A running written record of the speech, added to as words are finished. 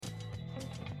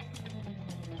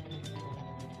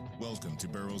Welcome to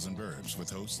Boroughs Burbs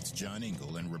with hosts John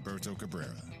Ingle and Roberto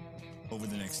Cabrera. Over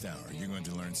the next hour, you're going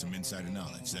to learn some insider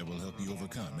knowledge that will help you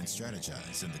overcome and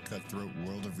strategize in the cutthroat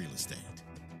world of real estate.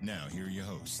 Now, here are your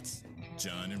hosts,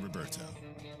 John and Roberto.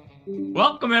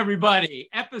 Welcome, everybody.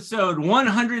 Episode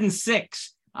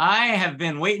 106. I have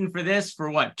been waiting for this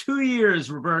for 2 years,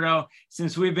 Roberto,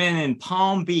 since we've been in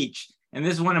Palm Beach. And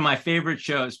this is one of my favorite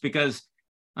shows because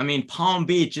Palm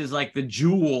Beach is like the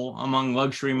jewel among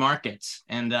luxury markets.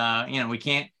 And, we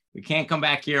can't come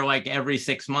back here like every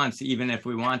 6 months, even if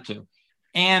we want to.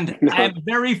 And I have a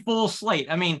very full slate.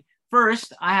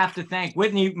 First, I have to thank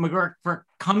Whitney McGurk for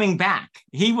coming back.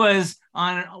 He was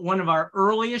on one of our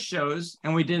earliest shows,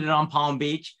 and we did it on Palm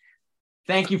Beach.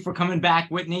 Thank you for coming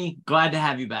back, Whitney. Glad to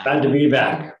have you back. Glad to be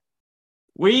back.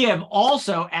 We have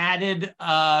also added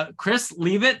Chris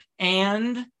Leavitt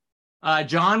and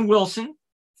John Wilson,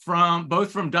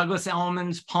 both from Douglas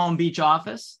Elliman's Palm Beach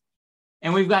office.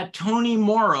 And we've got Tony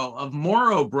Mauro of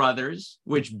Mauro Brothers,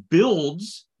 which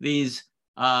builds these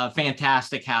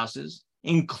fantastic houses,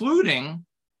 including,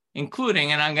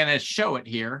 and I'm going to show it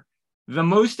here, the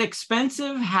most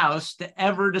expensive house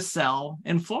to sell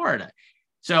in Florida.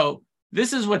 So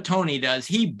this is what Tony does.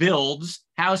 He builds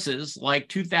houses like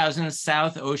 2000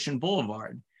 South Ocean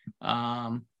Boulevard.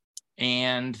 So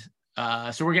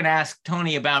we're going to ask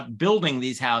Tony about building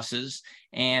these houses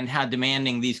and how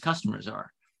demanding these customers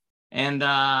are. And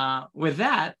with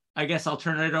that, I guess I'll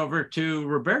turn it over to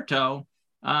Roberto.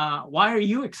 Why are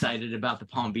you excited about the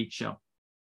Palm Beach show?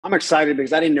 I'm excited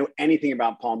because I didn't know anything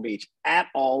about Palm Beach at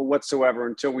all whatsoever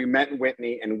until we met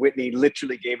Whitney, and Whitney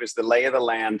literally gave us the lay of the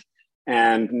land.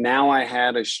 And now I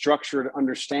had a structured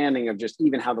understanding of just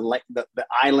even how the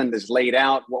island is laid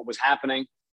out, what was happening.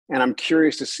 And I'm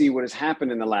curious to see what has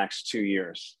happened in the last 2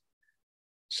 years.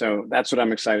 So that's what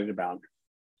I'm excited about.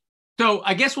 So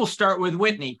I guess we'll start with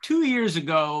Whitney. 2 years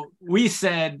ago, we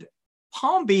said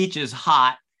Palm Beach is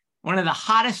hot, one of the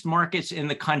hottest markets in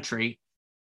the country.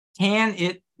 Can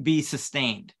it be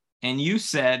sustained? And you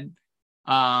said,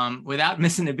 without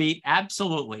missing a beat,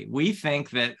 absolutely. We think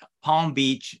that Palm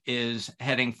Beach is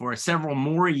heading for several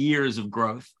more years of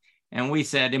growth. And we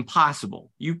said,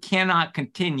 impossible. You cannot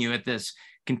continue at this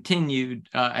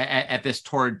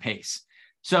torrid pace.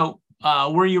 So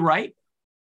were you right?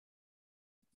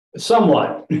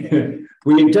 Somewhat.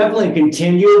 We've definitely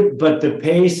continued, but the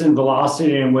pace and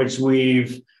velocity in which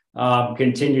we've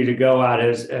continued to go at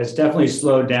has definitely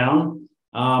slowed down.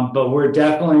 But we're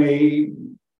definitely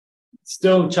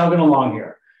still chugging along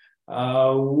here.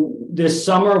 This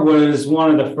summer was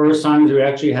one of the first times we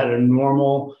actually had a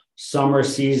normal summer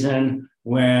season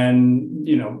when,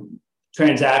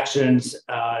 transactions,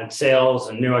 sales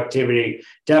and new activity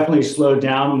definitely slowed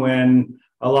down when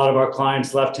a lot of our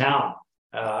clients left town.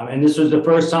 And this was the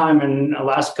first time in the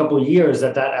last couple of years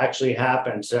that actually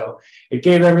happened. So it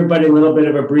gave everybody a little bit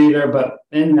of a breather, but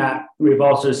in that, we've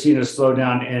also seen a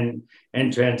slowdown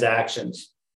in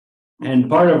transactions. And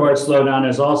part of our slowdown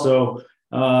is also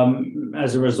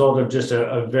as a result of just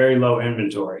a very low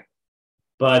inventory.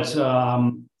 But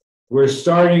we're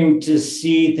starting to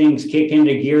see things kick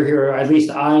into gear here. At least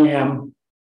I am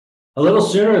a little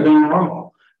sooner than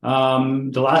normal.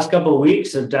 The last couple of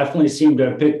weeks have definitely seemed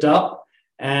to have picked up.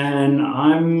 And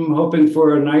I'm hoping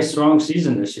for a nice, strong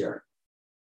season this year.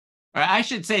 I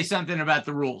should say something about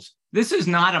the rules. This is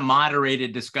not a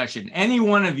moderated discussion. Any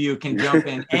one of you can jump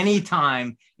in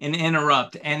anytime and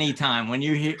interrupt anytime. When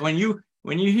you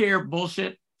hear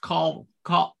bullshit, call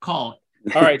it. All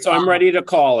right, so I'm ready to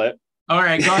call it. All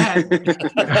right, go ahead.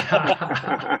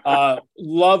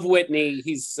 Love Whitney.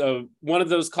 He's one of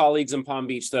those colleagues in Palm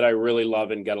Beach that I really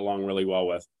love and get along really well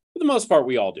with. For the most part,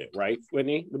 we all do, right,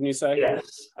 Whitney? Wouldn't you say?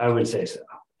 Yes, I would say so.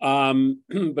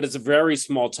 But it's a very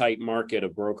small, tight market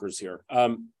of brokers here.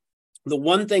 The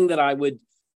one thing that I would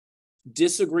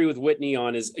disagree with Whitney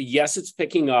on is, yes, it's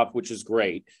picking up, which is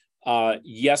great.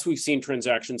 Yes, we've seen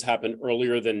transactions happen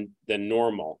earlier than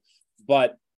normal,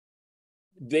 but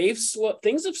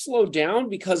things have slowed down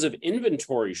because of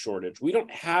inventory shortage. We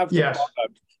don't have the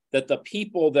product that the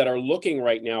people that are looking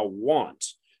right now want.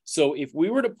 So if we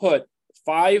were to put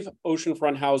 5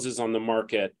 oceanfront houses on the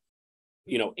market,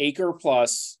 acre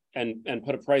plus, and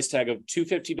put a price tag of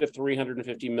 250 to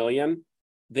 350 million,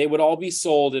 they would all be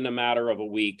sold in a matter of a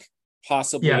week,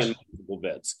 possibly in multiple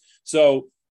bids. So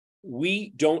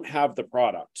we don't have the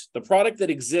product. The product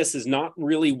that exists is not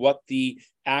really what the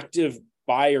active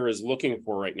buyer is looking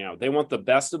for right now. They want the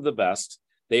best of the best.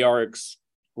 They are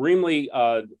extremely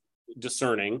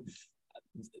discerning.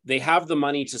 They have the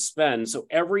money to spend. So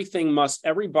every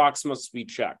box must be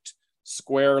checked.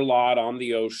 Square lot on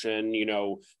the ocean,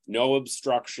 no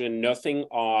obstruction, nothing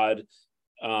odd.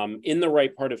 in the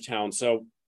right part of town. So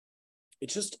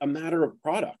it's just a matter of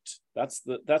product. That's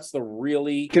the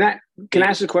really. Can I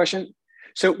ask a question?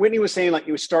 So Whitney was saying like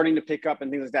it was starting to pick up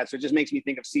and things like that. So it just makes me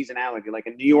think of seasonality. Like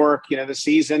in New York, the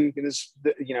season is,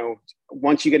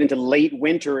 once you get into late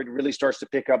winter, it really starts to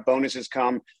pick up. Bonuses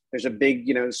come. There's a big,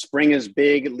 spring is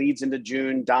big. It leads into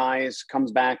June, dies,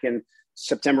 comes back in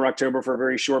September, October for a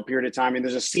very short period of time. And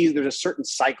there's a season, there's a certain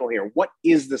cycle here. What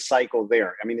is the cycle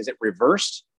there? I mean, is it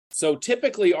reversed? So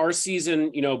typically our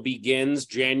season, begins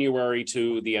January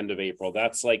to the end of April.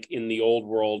 That's like in the old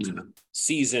world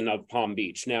season of Palm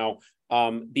Beach. Now,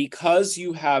 because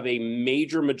you have a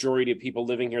major majority of people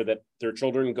living here that their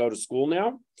children go to school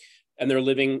now, and they're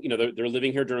living, they're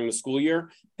living here during the school year,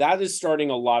 that is starting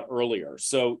a lot earlier.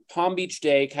 So Palm Beach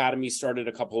Day Academy started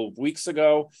a couple of weeks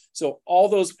ago. So all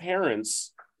those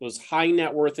parents, those high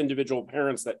net worth individual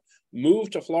parents that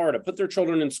moved to Florida, put their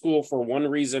children in school for one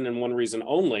reason and one reason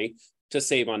only, to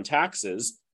save on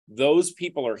taxes, those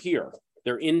people are here.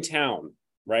 They're in town,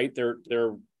 right? Their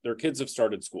kids have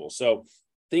started school. So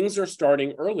things are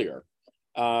starting earlier,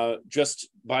 just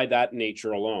by that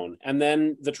nature alone. And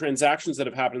then the transactions that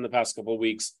have happened in the past couple of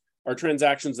weeks are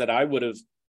transactions that I would have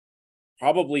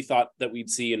probably thought that we'd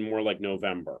see in more like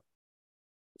November.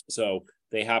 So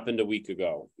they happened a week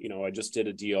ago. I just did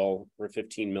a deal for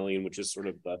 15 million, which is sort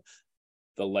of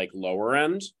the like lower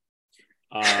end.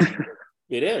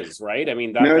 It is, right? I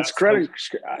mean, it's credit.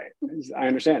 I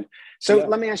understand. So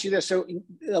Let me ask you this. So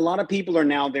a lot of people are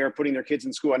now there putting their kids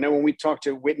in school. I know when we talked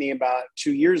to Whitney about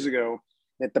 2 years ago,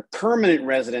 that the permanent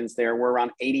residents there were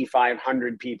around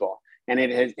 8,500 people. And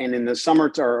in the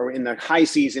summer or in the high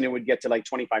season, it would get to like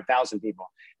 25,000 people.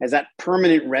 Has that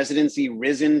permanent residency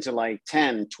risen to like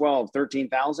 10, 12,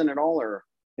 13,000 at all? Or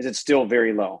is it still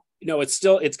very low?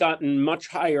 It's gotten much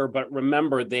higher, but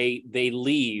remember they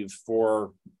leave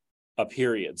for a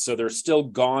period. So they're still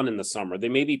gone in the summer. They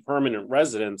may be permanent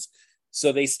residents,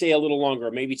 so they stay a little longer,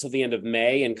 maybe till the end of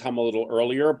May and come a little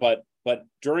earlier. But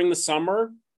during the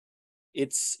summer,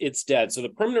 it's dead. So the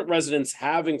permanent residents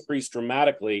have increased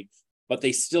dramatically, but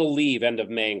they still leave end of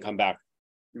May and come back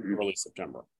early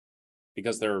September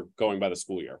because they're going by the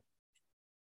school year.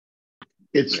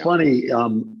 It's funny.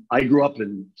 I grew up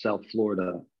in South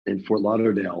Florida in Fort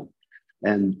Lauderdale,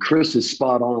 and Chris is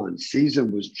spot on.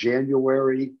 Season was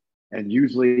January, and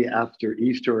usually after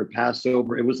Easter or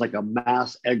Passover, it was like a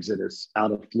mass exodus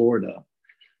out of Florida.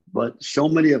 But so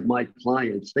many of my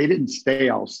clients, they didn't stay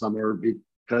all summer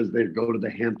because they'd go to the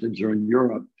Hamptons or in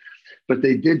Europe, but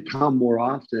they did come more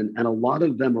often, and a lot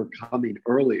of them are coming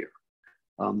earlier.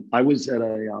 I was at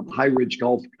a High Ridge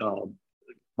Country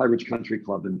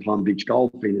Club in Palm Beach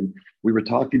golfing, and we were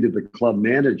talking to the club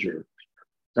manager.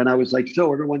 And I was like,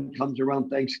 so everyone comes around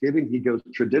Thanksgiving? He goes,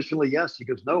 traditionally, yes. He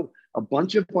goes, no, a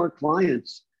bunch of our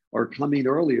clients are coming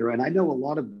earlier. And I know a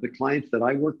lot of the clients that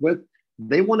I work with,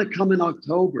 they want to come in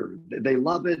October. They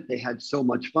love it. They had so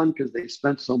much fun because they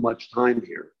spent so much time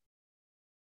here.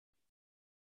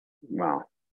 Wow.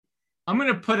 I'm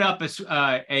going to put up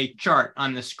a chart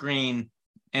on the screen,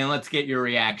 and let's get your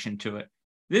reaction to it.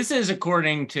 This is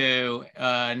according to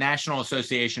National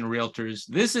Association of Realtors.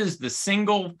 This is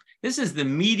the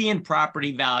median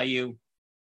property value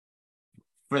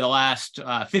for the last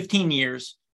 15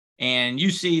 years. And you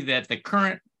see that the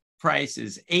current price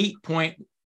is $8.2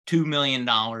 million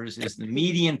is the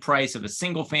median price of a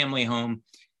single family home.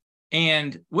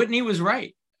 And Whitney was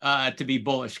right to be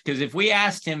bullish, because if we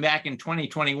asked him back in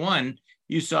 2021,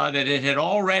 you saw that it had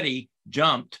already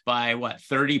jumped by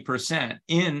 30%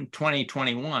 in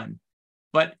 2021,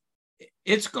 but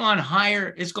it's gone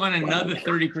higher. It's gone another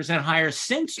 30% higher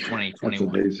since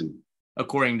 2021,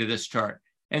 according to this chart.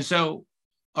 And so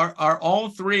are all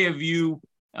three of you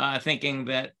thinking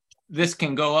that this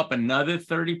can go up another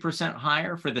 30%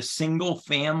 higher for the single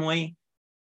family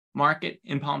market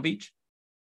in Palm Beach?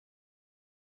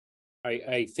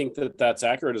 I think that that's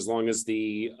accurate as long as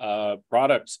the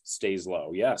product stays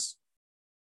low. Yes.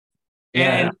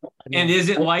 And is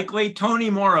it likely, Tony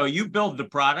Mauro, you build the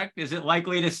product, is it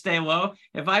likely to stay low?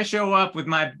 If I show up with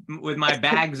my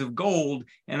bags of gold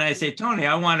and I say, Tony,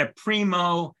 I want a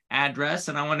primo address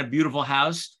and I want a beautiful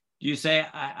house, do you say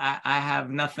I have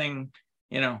nothing,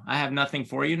 I have nothing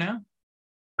for you now?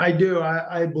 I do.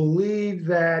 I believe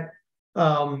that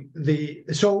let me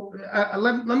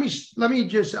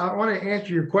just, I want to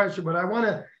answer your question, but I want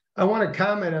to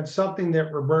comment on something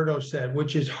that Roberto said,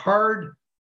 which is hard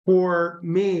for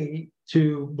me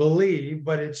to believe,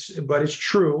 but it's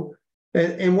true.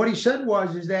 And what he said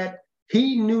is that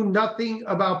he knew nothing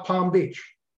about Palm Beach.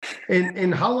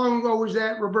 And how long ago was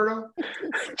that, Roberto?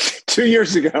 2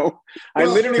 years ago. I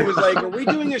literally was like, are we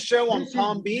doing a show on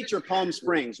Palm Beach or Palm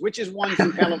Springs? Which is one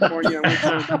from California?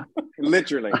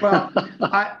 Literally. Well,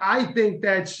 I think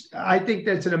that's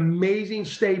an amazing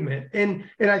statement. And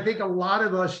I think a lot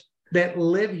of us that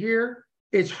live here,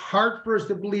 it's hard for us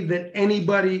to believe that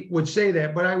anybody would say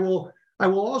that. But I will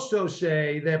also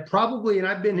say that probably, and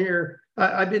I've been here,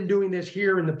 I've been doing this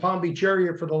here in the Palm Beach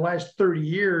area for the last 30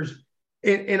 years.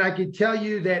 And I can tell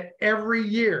you that every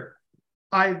year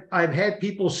I've had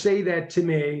people say that to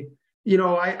me. You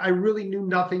know, I really knew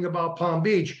nothing about Palm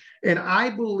Beach. And I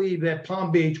believe that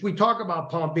Palm Beach, we talk about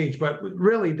Palm Beach, but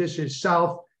really this is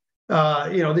South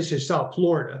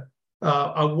Florida,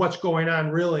 of what's going on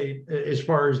really as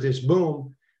far as this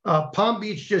boom. Palm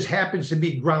Beach just happens to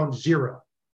be ground zero.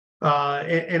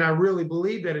 And I really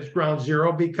believe that it's ground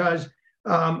zero because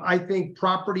I think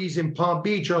properties in Palm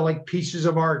Beach are like pieces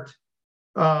of art.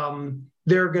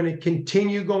 They're going to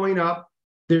continue going up.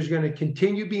 There's going to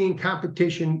continue being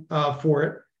competition for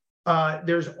it.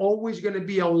 There's always going to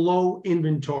be a low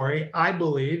inventory. I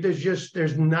believe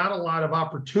there's not a lot of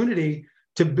opportunity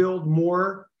to build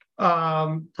more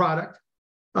product.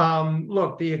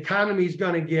 Look, the economy is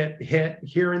going to get hit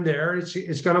here and there.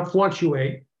 It's going to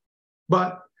fluctuate,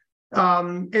 but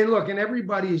and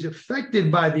everybody is affected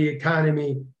by the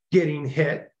economy getting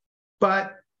hit.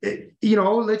 But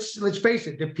let's face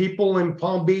it, the people in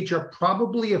Palm Beach are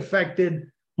probably affected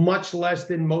much less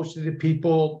than most of the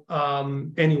people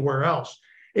anywhere else.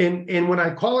 And when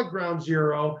I call it ground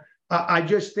zero, I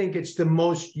just think it's the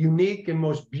most unique and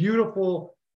most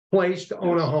beautiful place to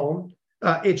own a home.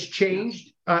 It's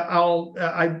changed. I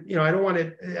don't want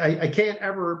to. I can't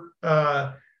ever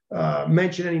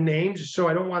mention any names, so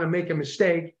I don't want to make a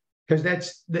mistake because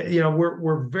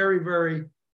we're very, very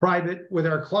private with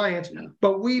our clients. Yeah.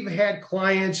 But we've had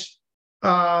clients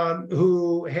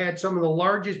who had some of the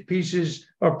largest pieces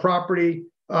of property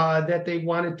that they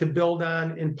wanted to build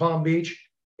on in Palm Beach.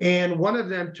 And one of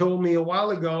them told me a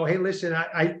while ago, hey, listen,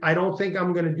 I don't think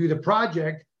I'm going to do the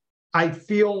project. I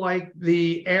feel like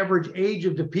the average age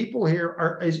of the people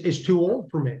here is too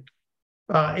old for me.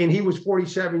 And he was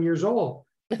 47 years old.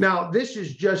 Now, this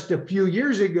is just a few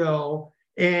years ago.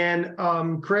 And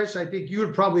Chris, I think you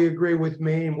would probably agree with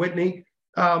me, and Whitney,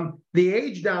 the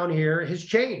age down here has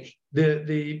changed.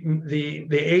 The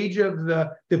age of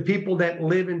the people that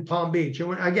live in Palm Beach. And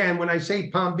when I say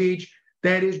Palm Beach,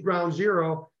 that is ground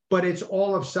zero, but it's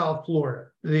all of South Florida.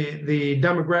 The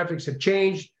demographics have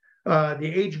changed. The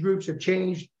age groups have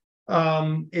changed.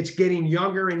 It's getting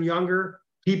younger and younger.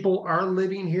 People are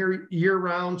living here year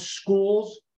round.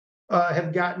 Schools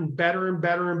have gotten better and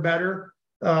better and better.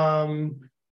 Some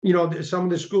of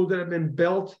the schools that have been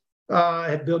built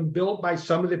by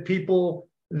some of the people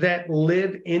that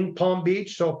live in Palm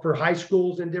Beach. So for high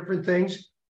schools and different things.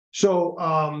 So,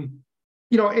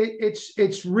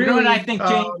 it's really. You know what I think,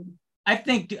 James? I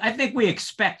think we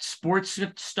expect sports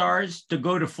stars to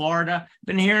go to Florida.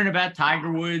 Been hearing about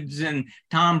Tiger Woods and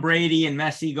Tom Brady and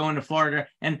Messi going to Florida,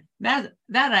 and that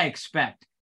I expect.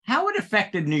 How it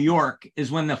affected New York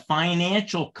is when the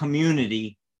financial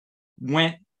community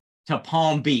went to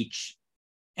Palm Beach,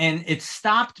 and it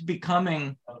stopped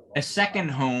becoming a second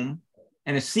home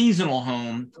and a seasonal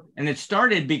home, and it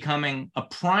started becoming a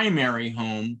primary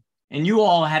home. And you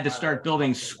all had to start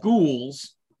building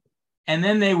schools. And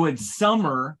then they would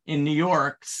summer in New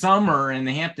York, summer in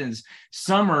the Hamptons,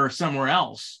 summer somewhere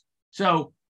else.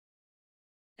 So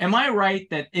am I right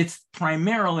that it's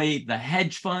primarily the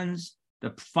hedge funds,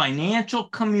 the financial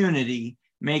community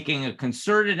making a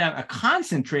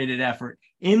concentrated effort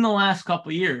in the last couple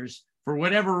of years, for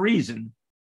whatever reason,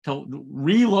 to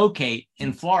relocate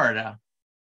in Florida?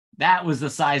 That was the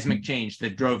seismic change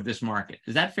that drove this market.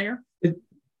 Is that fair?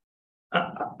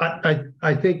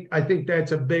 I think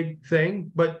that's a big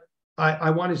thing, but I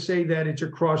want to say that it's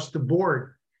across the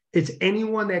board. It's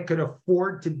anyone that could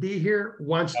afford to be here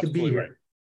wants Absolutely to be right.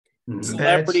 Here.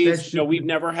 Celebrities, we've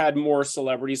never had more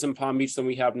celebrities in Palm Beach than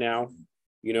we have now.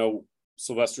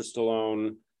 Sylvester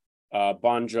Stallone,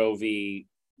 Bon Jovi,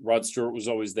 Rod Stewart was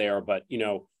always there, but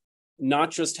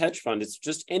not just hedge fund. It's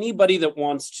just anybody that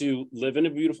wants to live in a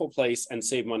beautiful place and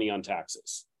save money on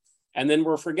taxes. And then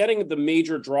we're forgetting the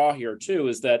major draw here too,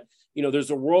 is that, there's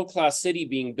a world-class city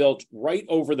being built right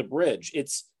over the bridge.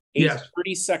 It's a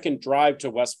 30-second drive to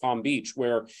West Palm Beach,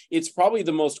 where it's probably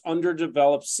the most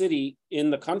underdeveloped city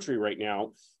in the country right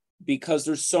now because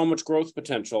there's so much growth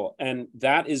potential. And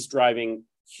that is driving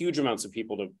huge amounts of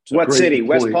people to what city?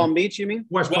 West Palm Beach, you mean?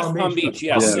 West Palm Beach,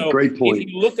 yes. Yeah, so great point. If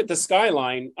you look at the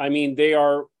skyline, they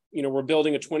are, we're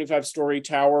building a 25-story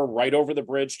tower right over the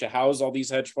bridge to house all these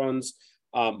hedge funds.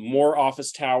 More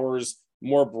office towers,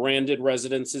 more branded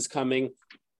residences coming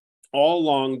all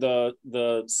along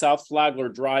the South Flagler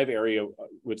Drive area,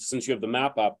 which, since you have the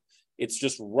map up, it's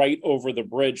just right over the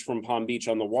bridge from Palm Beach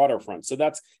on the waterfront. So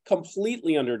that's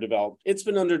completely underdeveloped. It's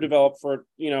been underdeveloped for,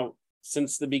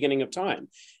 since the beginning of time.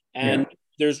 And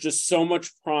there's just so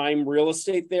much prime real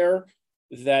estate there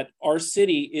that our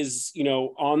city is,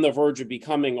 on the verge of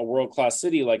becoming a world-class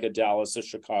city like a Dallas, a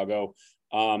Chicago,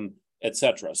 et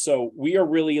cetera. So we are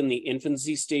really in the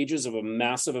infancy stages of a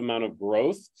massive amount of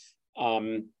growth.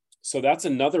 So that's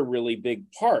another really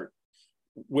big part.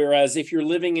 Whereas if you're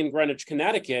living in Greenwich,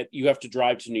 Connecticut, you have to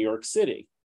drive to New York City,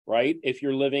 right? If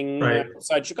you're living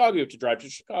outside Chicago, you have to drive to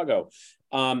Chicago.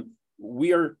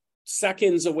 We are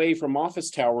seconds away from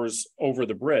office towers over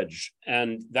the bridge,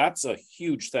 and that's a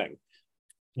huge thing.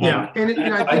 I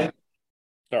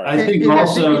think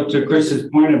also, to Chris's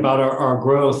point about our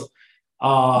growth,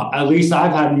 at least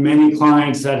I've had many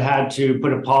clients that had to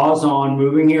put a pause on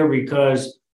moving here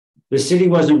because the city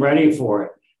wasn't ready for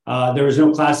it. There was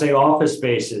no Class A office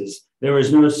spaces. There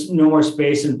was no more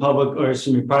space in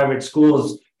private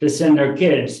schools to send their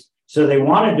kids. So they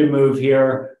wanted to move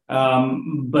here,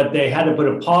 but they had to put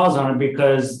a pause on it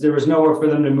because there was nowhere for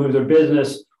them to move their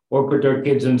business or put their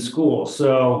kids in school.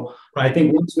 So I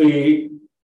think once the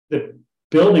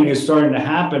building is starting to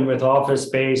happen with office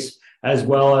space as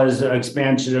well as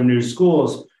expansion of new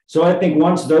schools. So I think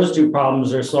once those two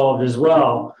problems are solved as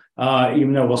well,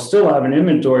 even though we'll still have an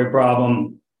inventory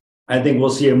problem, I think we'll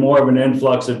see more of an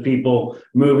influx of people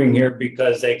moving here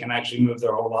because they can actually move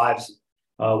their whole lives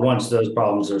once those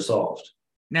problems are solved.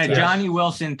 Now, Johnny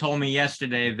Wilson told me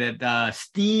yesterday that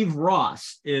Steve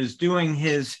Ross is doing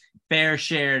his fair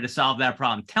share to solve that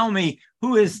problem. Tell me,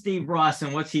 who is Steve Ross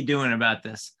and what's he doing about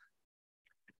this?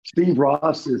 Steve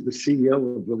Ross is the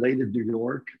CEO of Related New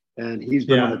York, and he's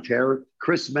been on a tear.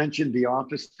 Chris mentioned the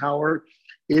office tower.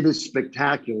 It is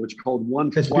spectacular. It's called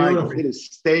One Flagler. It is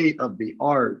state of the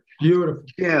art. Beautiful.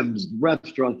 Gyms,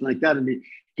 restaurants like that. And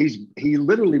he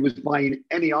literally was buying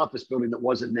any office building that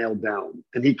wasn't nailed down.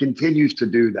 And he continues to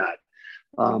do that.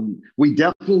 We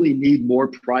definitely need more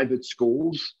private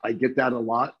schools. I get that a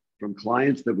lot from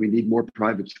clients that we need more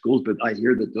private schools, but I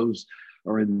hear that those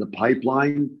are in the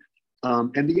pipeline.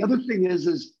 And the other thing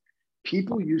is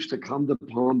people used to come to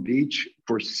Palm Beach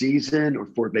for season or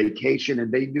for vacation,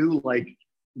 and they knew like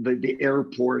the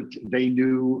airport, they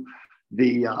knew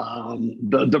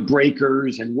the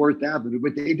breakers and Worth Avenue,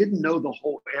 but they didn't know the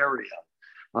whole area.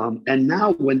 And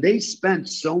now when they spent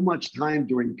so much time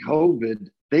during COVID,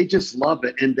 they just love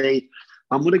it. And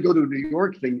I'm going to go to a New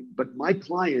York thing, but my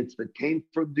clients that came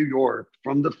from New York,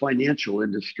 from the financial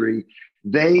industry,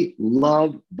 they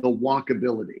love the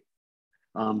walkability.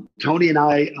 Tony and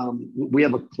I, we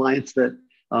have clients that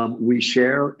we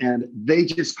share, and they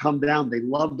just come down. They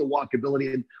love the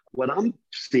walkability. And what I'm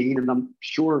seeing, and I'm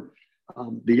sure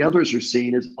the others are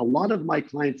seeing, is a lot of my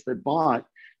clients that bought,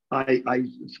 I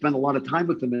spent a lot of time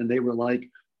with them, and they were like,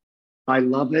 I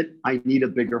love it. I need a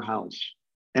bigger house.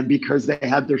 And because they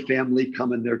had their family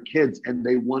come and their kids, and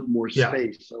they want more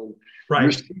space. So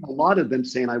you're seeing a lot of them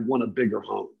saying, I want a bigger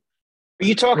home. Are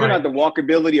you talking about the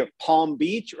walkability of Palm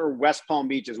Beach or West Palm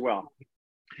Beach as well?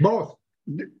 Both.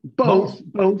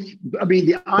 I mean,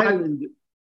 the island.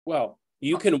 Well,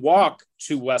 you can walk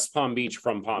to West Palm Beach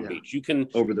from Palm Beach. You can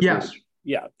over the bridge.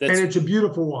 Yeah. And it's a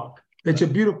beautiful walk. It's a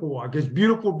beautiful walk. It's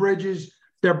beautiful bridges.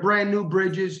 They're brand new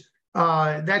bridges.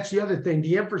 That's the other thing.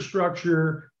 The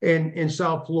infrastructure in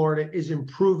South Florida is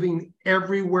improving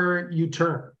everywhere you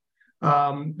turn.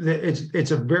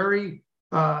 It's a very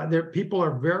people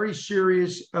are very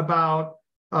serious about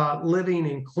living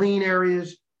in clean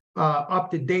areas,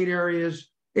 up-to-date areas.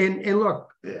 And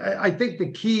look, I think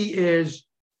the key is,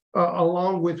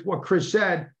 along with what Chris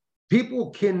said,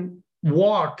 people can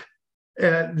walk.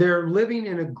 They're living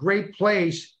in a great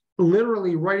place,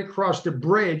 literally right across the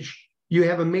bridge. You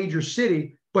have a major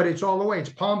city, but it's all the way. It's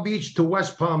Palm Beach to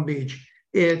West Palm Beach.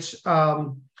 It's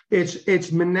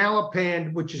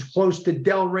Manalapan, which is close to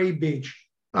Delray Beach.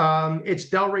 It's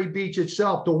Delray Beach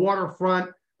itself, the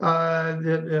waterfront,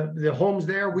 the homes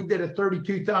there. We did a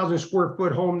 32,000 square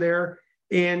foot home there,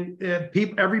 and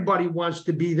everybody wants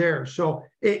to be there. So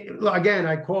again,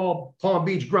 I call Palm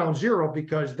Beach ground zero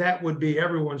because that would be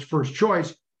everyone's first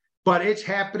choice, but it's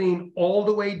happening all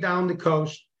the way down the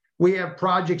coast. We have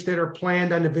projects that are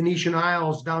planned on the Venetian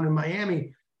Isles down in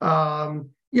Miami.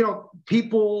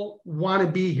 People want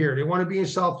to be here. They want to be in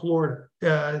South Florida.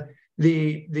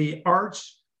 The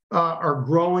arts are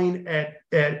growing at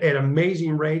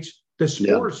amazing rates. The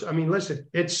sports, I mean, listen,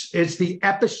 it's the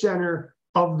epicenter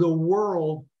of the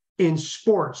world in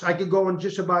sports. I could go in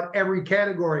just about every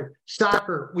category.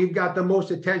 Soccer, we've got the most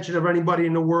attention of anybody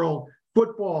in the world.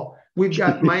 Football, we've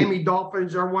got Miami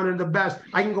Dolphins are one of the best.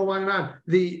 I can go on and on.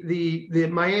 The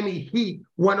Miami Heat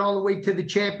went all the way to the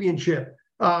championship.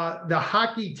 The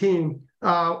hockey team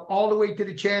all the way to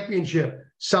the championship.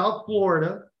 South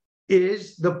Florida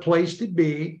is the place to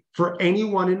be for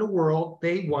anyone in the world.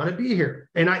 They want to be here.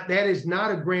 And that is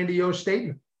not a grandiose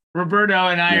statement. Roberto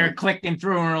and I are clicking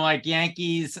through and we're like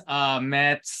Yankees,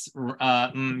 Mets,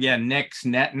 Knicks,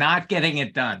 not getting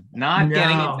it done.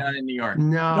 Getting it done in New York.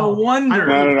 No wonder.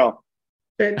 Not at all.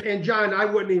 And John, I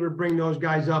wouldn't even bring those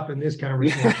guys up in this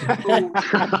conversation.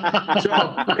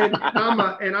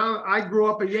 I grew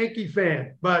up a Yankee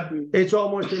fan, but it's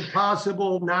almost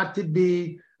impossible not to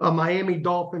be a Miami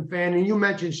Dolphin fan. And you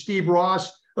mentioned Steve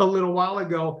Ross a little while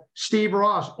ago. Steve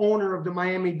Ross, owner of the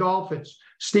Miami Dolphins.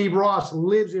 Steve Ross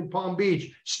lives in Palm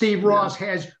Beach. Steve Ross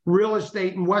has real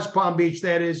estate in West Palm Beach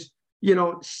that is,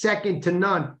 second to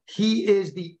none. He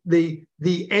is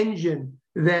the engine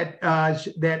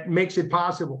that makes it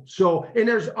possible. So, and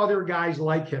there's other guys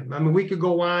like him. I mean, we could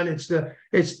go on. It's the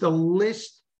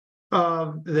list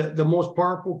of the most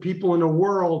powerful people in the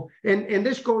world. And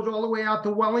this goes all the way out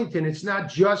to Wellington. It's not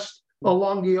just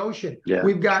along the ocean. Yeah,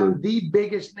 we've got the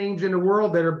biggest names in the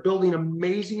world that are building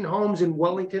amazing homes in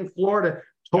Wellington, Florida,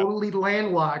 totally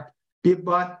landlocked.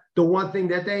 But the one thing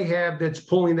that they have that's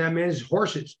pulling them in is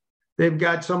horses. They've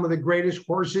got some of the greatest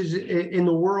horses in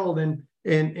the world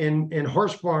and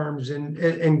horse farms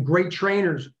and great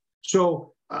trainers.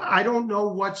 So I don't know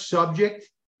what subject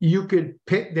you could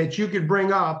pick that you could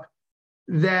bring up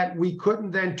that we couldn't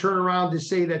then turn around to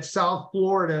say that South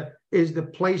Florida is the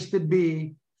place to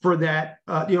be for that.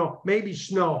 Maybe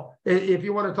snow. If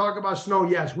you want to talk about snow,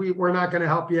 yes, we're not going to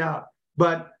help you out.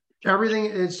 But everything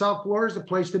in South Florida is the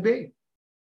place to be.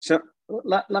 So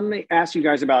let me ask you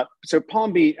guys about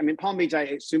Palm Beach. I mean, Palm Beach. I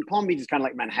assume Palm Beach is kind of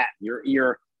like Manhattan.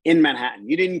 You're in Manhattan.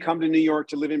 You didn't come to New York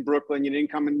to live in Brooklyn. You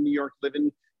didn't come to New York to live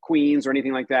in Queens or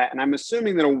anything like that. And I'm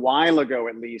assuming that a while ago,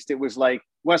 at least, it was like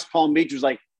West Palm Beach was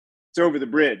like, it's over the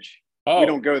bridge. Oh, we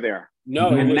don't go there. No,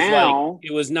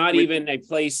 it was not even a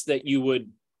place that you would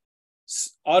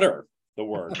utter the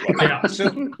word.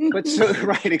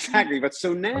 Right, exactly. But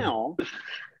so now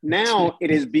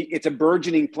it's a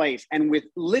burgeoning place. And with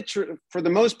literally, for the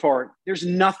most part, there's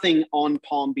nothing on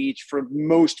Palm Beach for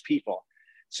most people.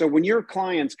 So when your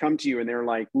clients come to you and they're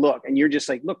like, look, and you're just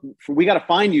like, look, we got to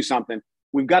find you something.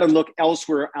 We've got to look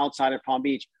elsewhere outside of Palm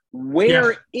Beach.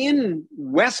 Where in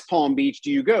West Palm Beach do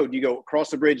you go? Do you go across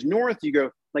the bridge north? Do you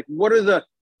go, like, what are the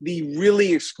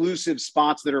really exclusive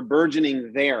spots that are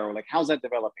burgeoning there? Like, how's that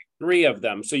developing? 3 of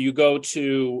them. So you go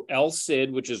to El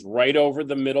Cid, which is right over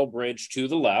the middle bridge to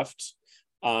the left.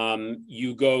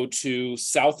 You go to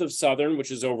south of Southern,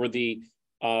 which is over the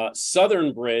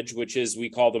Southern Bridge, which is, we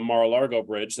call the Mar-a-Lago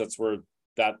Bridge. That's where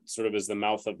that sort of is the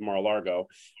mouth of Mar-a-Lago.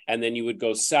 And then you would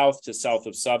go south to south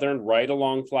of Southern, right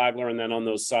along Flagler, and then on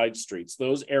those side streets.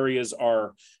 Those areas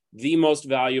are the most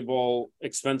valuable,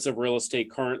 expensive real estate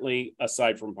currently,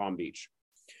 aside from Palm Beach.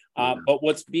 But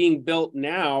what's being built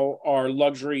now are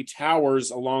luxury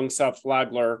towers along South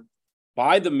Flagler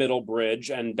by the Middle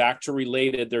Bridge. And back to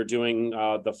related, they're doing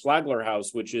the Flagler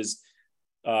House, which is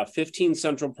 15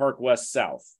 Central Park West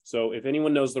South. So if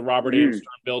anyone knows the Robert Armstrong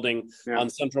building on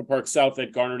Central Park South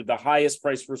that garnered the highest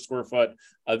price per square foot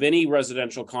of any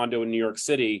residential condo in New York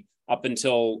City up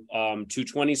until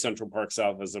 220 Central Park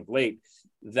South as of late,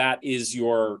 that is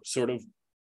your sort of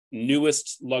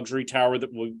newest luxury tower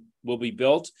that will be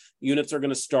built. Units are going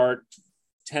to start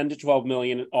 10 to 12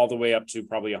 million all the way up to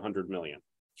probably 100 million.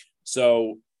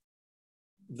 So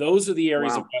those are the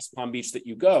areas of West Palm Beach that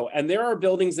you go. And there are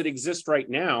buildings that exist right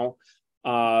now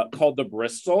called the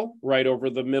Bristol, right over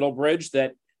the Middle Bridge,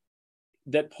 that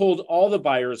pulled all the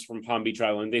buyers from Palm Beach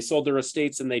Island. They sold their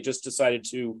estates and they just decided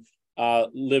to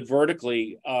live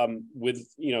vertically with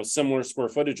similar square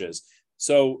footages.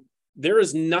 So there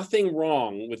is nothing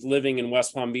wrong with living in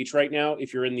West Palm Beach right now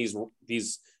if you're in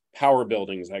these power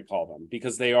buildings, I call them,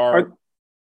 because they are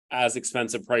as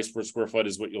expensive price per square foot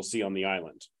as what you'll see on the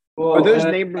island. Well, are those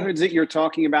neighborhoods that you're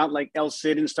talking about, like El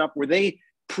Cid and stuff, were they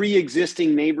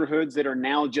pre-existing neighborhoods that are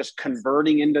now just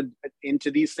converting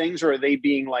into these things, or are they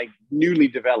being like newly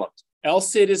developed? El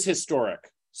Cid is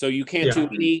historic, so you can't do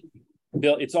any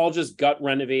build. It's all just gut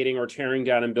renovating or tearing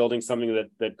down and building something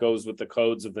that goes with the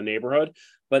codes of the neighborhood.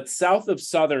 But south of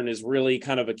Southern is really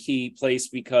kind of a key place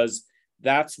because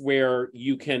that's where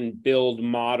you can build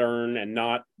modern and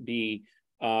not be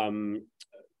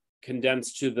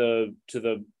condensed to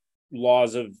the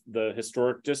laws of the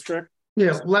historic district.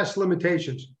 Yeah, less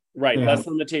limitations. Right, less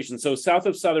limitation. So south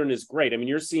of Southern is great. I mean,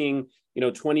 you're seeing,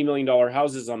 $20 million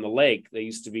houses on the lake. They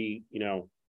used to be,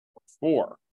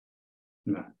 4.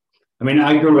 I mean,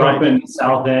 I grew up in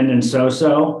South End and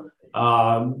So-So.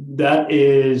 That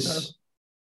is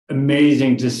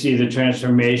amazing to see the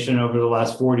transformation over the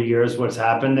last 40 years, what's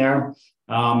happened there.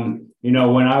 When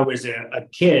I was a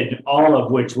kid, all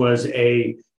of which was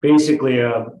basically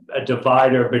a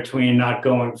divider between not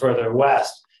going further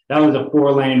west. That was a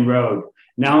 4-lane road.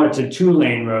 Now it's a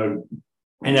 2-lane road,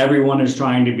 and everyone is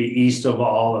trying to be east of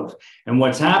Olive. And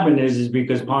what's happened is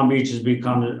because Palm Beach has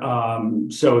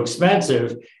become so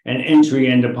expensive, and entry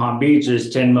into Palm Beach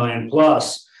is 10 million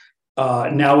plus.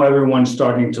 Now everyone's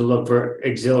starting to look for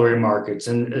auxiliary markets,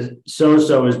 and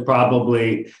So-So is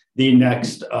probably the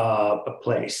next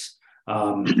place.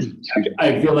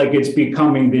 I feel like it's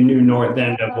becoming the new north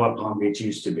end of what Palm Beach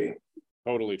used to be.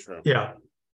 Totally true.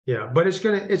 Yeah, but it's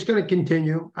gonna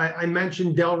continue. I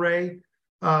mentioned Delray.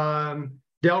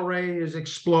 Delray is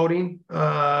exploding.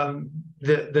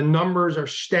 The numbers are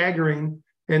staggering,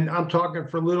 and I'm talking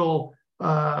for little,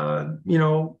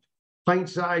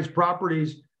 pint-sized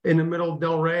properties in the middle of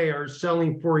Delray are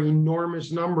selling for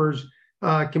enormous numbers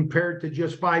compared to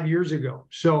just 5 years ago.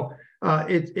 So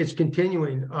it's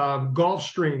continuing.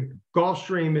 Gulfstream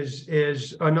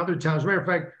is another town. As a matter of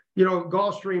fact,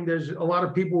 Gulfstream, there's a lot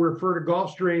of people refer to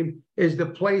Gulfstream as the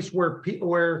place where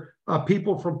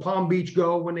people from Palm Beach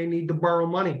go when they need to borrow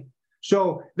money.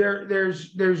 So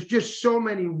there's just so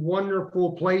many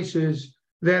wonderful places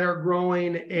that are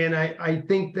growing, and I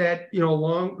think that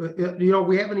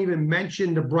we haven't even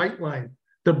mentioned the Brightline.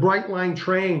 The Brightline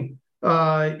train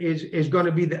is going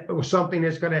to be something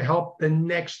that's going to help the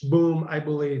next boom, I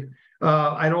believe.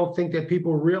 I don't think that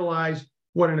people realize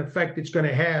what an effect it's going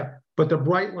to have. But the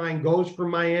Brightline goes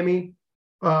from Miami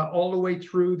all the way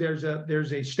through. There's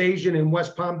a station in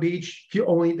West Palm Beach.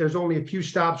 There's only a few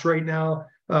stops right now.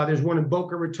 There's one in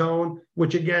Boca Raton,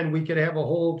 which again, we could have a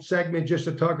whole segment just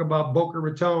to talk about Boca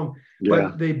Raton. Yeah.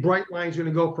 But the Brightline is going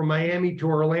to go from Miami to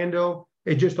Orlando.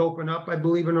 It just opened up, I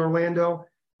believe, in Orlando.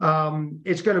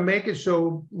 It's going to make it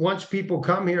so once people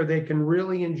come here, they can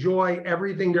really enjoy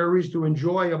everything there is to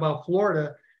enjoy about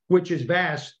Florida, which is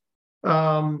vast.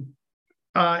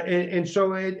 And so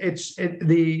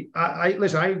listen,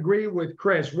 I agree with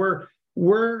Chris.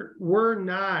 We're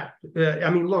not,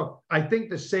 look, I think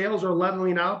the sales are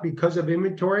leveling out because of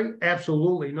inventory.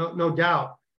 Absolutely. No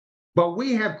doubt. But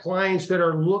we have clients that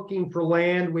are looking for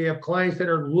land. We have clients that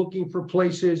are looking for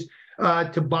places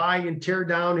to buy and tear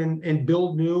down and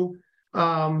build new.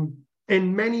 And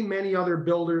many, many other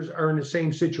builders are in the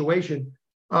same situation.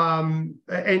 And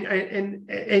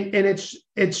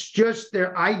it's just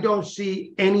there. I don't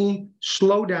see any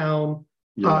slowdown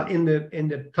in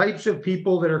the types of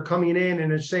people that are coming in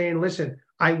and are saying, listen,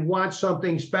 I want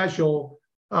something special.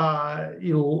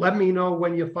 Let me know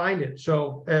when you find it.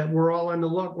 So we're all on the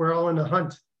look. We're all in the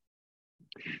hunt.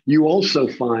 You also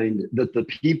find that the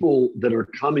people that are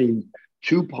coming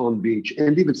to Palm Beach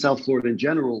and even South Florida in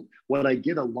general, what I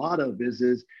get a lot of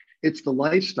is it's the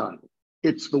lifestyle.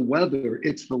 It's the weather,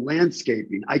 it's the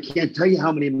landscaping. I can't tell you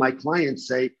how many of my clients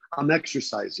say, I'm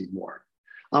exercising more,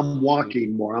 I'm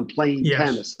walking more, I'm playing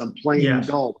tennis, I'm playing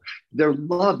golf. They're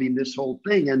loving this whole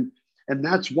thing. And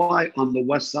that's why on the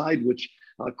West Side, which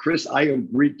Chris, I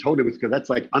agree totally with, because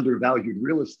that's like undervalued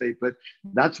real estate, but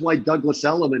that's why Douglas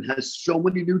Elliman has so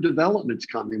many new developments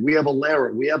coming. We have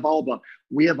Allure, we have Alba,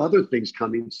 we have other things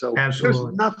coming. So There's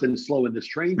nothing slowing this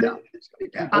train down.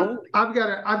 I've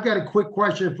got a quick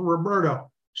question for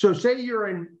Roberto. So say you're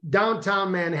in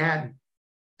downtown Manhattan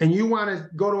and you want to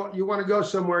go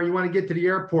somewhere, you want to get to the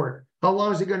airport. How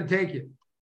long is it going to take you?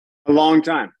 A long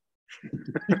time.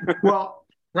 Well,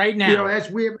 right now,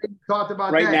 as we haven't talked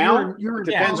about right that. now. You're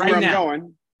depends where I'm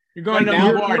going. You're going to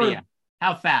LaGuardia.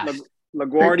 How fast?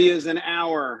 LaGuardia is an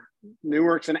hour.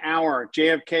 Newark's an hour.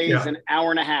 JFK is an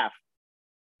hour and a half.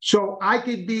 So I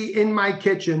could be in my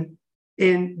kitchen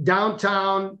in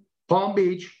downtown Palm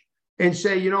Beach and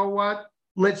say, you know what?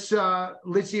 Let's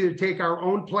either take our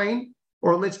own plane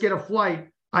or let's get a flight.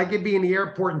 I could be in the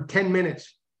airport in 10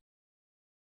 minutes.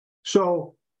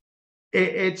 So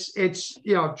it's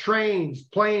trains,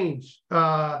 planes,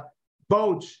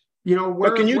 boats,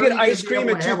 but can you get ice cream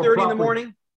at 2:30 in the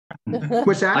morning?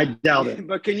 What's that? I doubt it.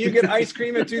 But can you get ice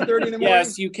cream at 2:30 in the morning?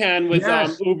 Yes, you can with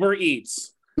Uber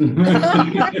Eats. Let's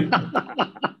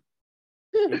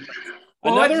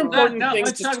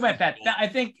talk about that. I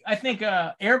think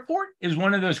airport is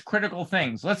one of those critical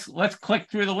things. Let's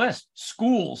click through the list.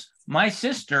 Schools. My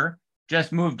sister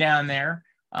just moved down there.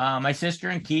 My sister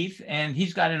and Keith, and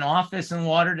he's got an office in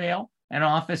Lauderdale, an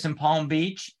office in Palm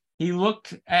Beach. He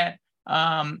looked at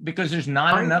because there's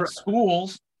not enough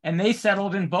schools, and they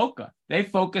settled in Boca. They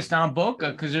focused on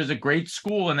Boca because there's a great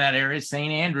school in that area,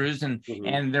 St. Andrews,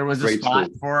 and there was a spot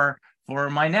for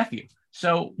my nephew.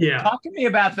 So talk to me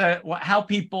about how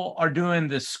people are doing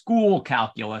the school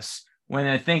calculus when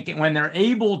they're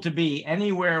able to be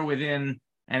anywhere within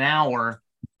an hour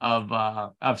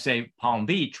of say Palm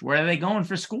Beach. Where are they going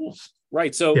for schools?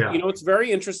 Right. So what's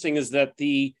very interesting is that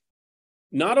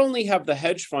not only have the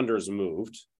hedge funders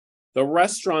moved, the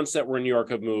restaurants that were in New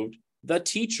York have moved, the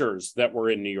teachers that were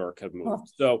in New York have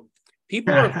moved. So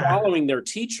people are following their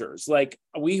teachers. Like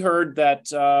we heard that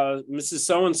Mrs.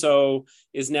 So-and-so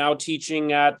is now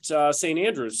teaching at St.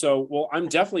 Andrews. So, well, I'm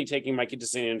definitely taking my kid to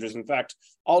St. Andrews. In fact,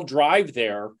 I'll drive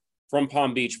there from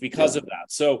Palm Beach because of that.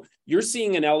 So you're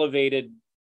seeing an elevated,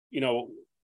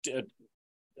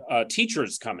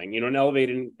 teachers coming, an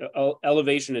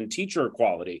elevation in teacher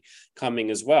quality coming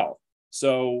as well.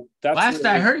 So that's last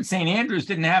I heard, St. Andrews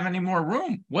didn't have any more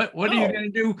room. What are you going to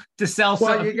do to sell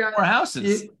more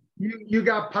houses? You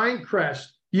got Pinecrest,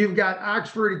 you've got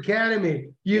Oxford Academy,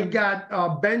 you've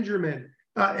got Benjamin,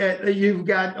 you've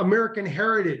got American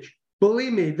Heritage.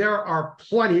 Believe me, there are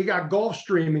plenty. You got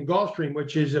Gulfstream,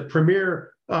 which is a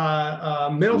premier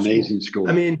middle school.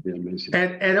 I mean,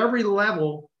 at every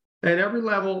level,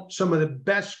 some of the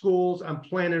best schools on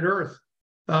planet Earth,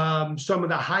 some of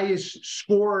the highest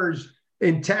scores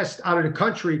in tests out of the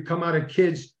country come out of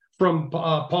kids from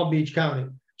Palm Beach County.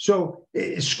 So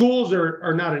schools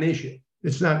are not an issue.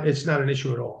 It's not an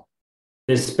issue at all.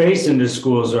 The space in the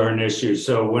schools are an issue.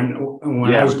 So when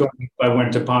I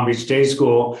went to Palm Beach State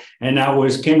School, and that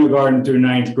was kindergarten through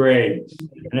 9th grade.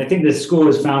 And I think the school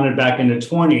was founded back in the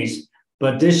 20s,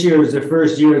 but this year was the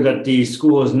first year that the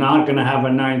school is not going to have a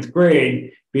 9th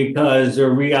grade because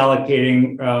they're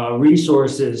reallocating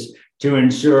resources to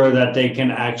ensure that they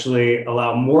can actually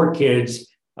allow more kids,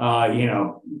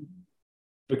 the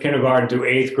kindergarten through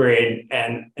 8th grade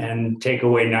and take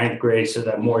away 9th grade so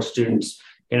that more students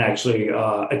can actually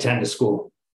attend a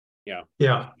school. Yeah.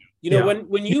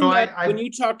 When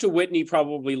you talked to Whitney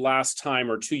probably last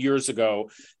time or 2 years ago,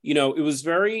 it was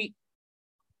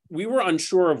we were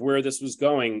unsure of where this was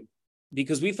going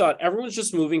because we thought everyone's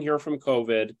just moving here from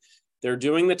COVID. They're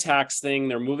doing the tax thing.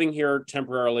 They're moving here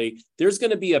temporarily. There's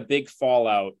going to be a big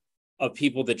fallout of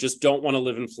people that just don't want to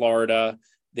live in Florida.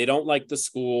 They don't like the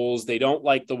schools. They don't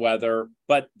like the weather,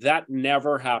 but that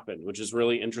never happened, which is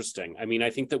really interesting. I mean, I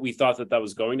think that we thought that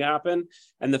was going to happen.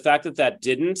 And the fact that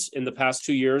didn't in the past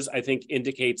 2 years, I think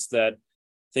indicates that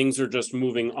things are just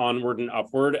moving onward and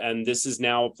upward. And this is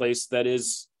now a place that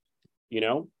is,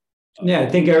 I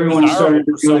think everyone started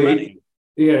to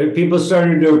people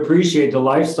started to appreciate the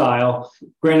lifestyle.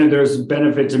 Granted, there's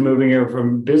benefits of moving here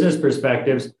from business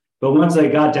perspectives, but once they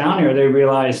got down here, they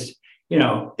realized,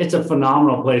 it's a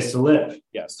phenomenal place to live.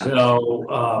 Yes.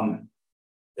 So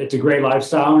it's a great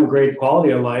lifestyle and a great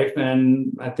quality of life.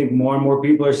 And I think more and more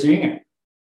people are seeing it.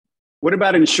 What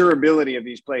about insurability of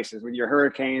these places with your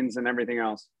hurricanes and everything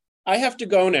else? I have to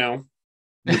go now.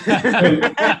 There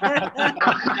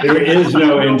is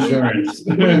no insurance.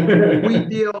 We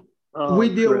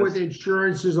deal with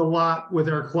insurances a lot with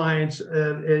our clients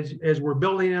as we're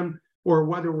building them or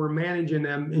whether we're managing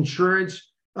them.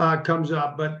 Insurance comes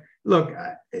up, but look,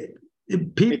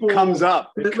 people. It comes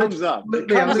up,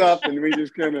 and we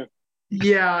just kind of.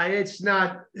 Yeah, it's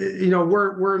not.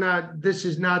 We're not. This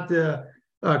is not the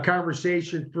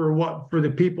conversation for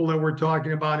the people that we're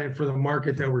talking about and for the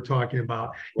market that we're talking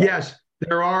about. Right. Yes,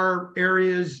 there are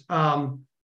areas and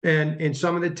in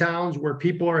some of the towns where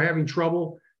people are having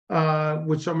trouble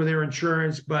with some of their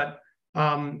insurance, but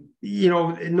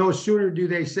no sooner do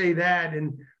they say that,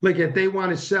 and look, if they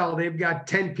want to sell, they've got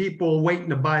 10 people waiting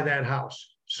to buy that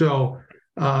house. So,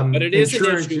 but it is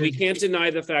an issue. We can't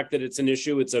deny the fact that it's an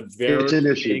issue. It's a very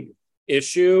big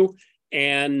issue,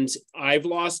 and I've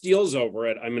lost deals over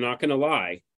it. I'm not going to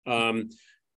lie. From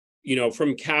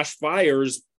cash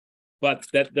buyers, but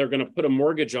that they're going to put a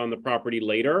mortgage on the property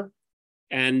later.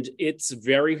 And it's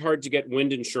very hard to get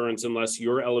wind insurance unless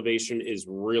your elevation is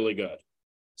really good.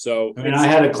 So I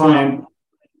had a client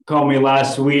call me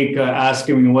last week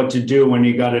asking me what to do when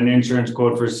he got an insurance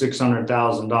quote for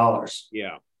 $600,000.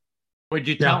 Yeah. What'd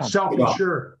you tell him?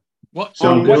 Self-insure. What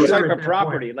type of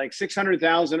property? Like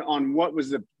 $600,000 on what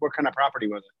kind of property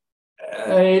was it?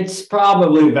 It's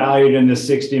probably valued in the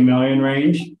 60 million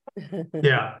range.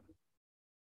 Yeah.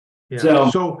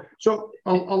 So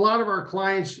a lot of our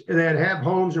clients that have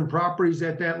homes and properties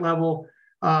at that level,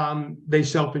 they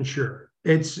self-insure.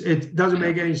 It doesn't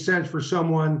make any sense for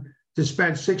someone to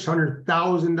spend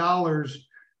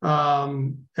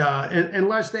 $600,000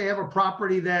 unless they have a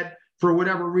property that for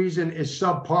whatever reason, is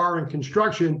subpar in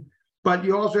construction. But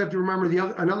you also have to remember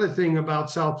another thing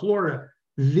about South Florida,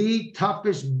 the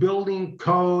toughest building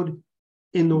code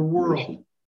in the world.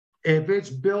 If it's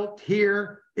built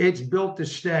here, it's built to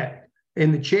stay.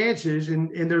 And the chances,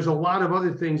 and there's a lot of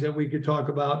other things that we could talk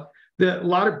about.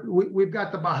 We've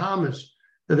got the Bahamas.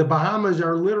 The Bahamas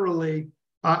are literally,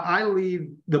 I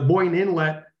leave the Boyne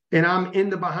Inlet and I'm in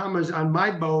the Bahamas on my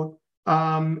boat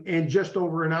in just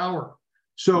over an hour.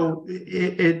 So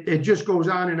it just goes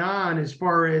on and on as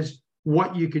far as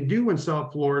what you can do in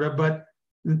South Florida. But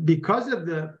because of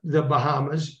the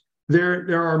Bahamas,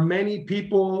 there are many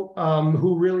people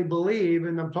who really believe,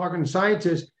 and I'm talking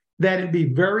scientists, that it'd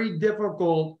be very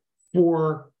difficult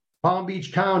for Palm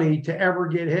Beach County to ever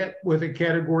get hit with a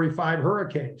Category 5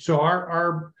 hurricane. So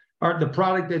the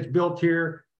product that's built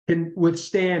here can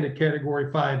withstand a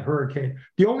Category 5 hurricane.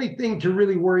 The only thing to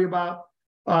really worry about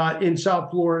in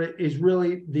South Florida is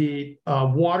really the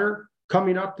water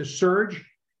coming up, the surge.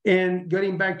 And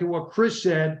getting back to what Chris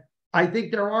said, I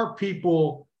think there are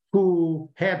people who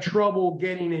have trouble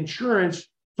getting insurance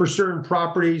for certain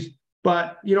properties.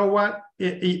 But you know what?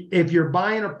 If you're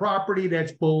buying a property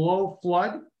that's below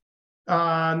flood,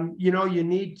 you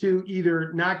need to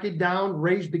either knock it down,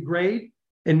 raise the grade,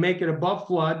 and make it above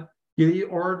flood,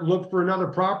 or look for another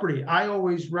property. I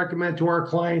always recommend to our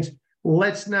clients,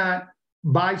 let's not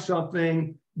buy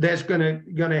something that's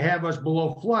gonna have us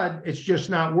below flood. It's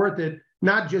just not worth it,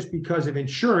 not just because of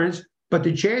insurance, but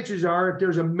the chances are if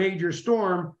there's a major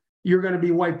storm, you're going to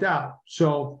be wiped out.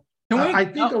 So I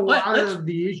think a lot of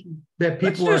the issues that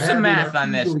people are having math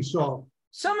on this. Solved.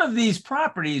 Some of these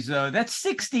properties, though, that's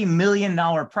 $60 million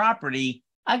property.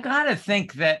 I got to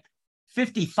think that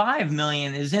 $55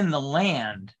 million is in the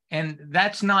land, and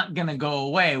that's not going to go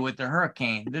away with the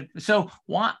hurricane. So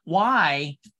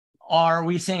why are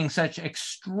we seeing such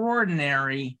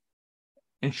extraordinary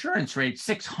insurance rates,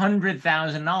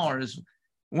 $600,000,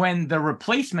 when the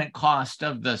replacement cost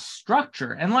of the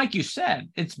structure, and like you said,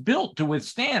 it's built to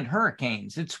withstand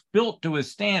hurricanes, it's built to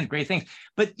withstand great things.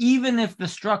 But even if the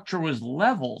structure was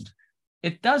leveled,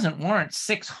 it doesn't warrant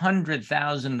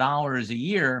 $600,000 a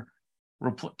year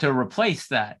to replace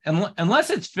that, unless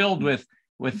it's filled with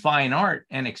fine art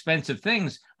and expensive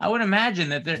things. I would imagine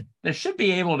that there should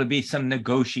be able to be some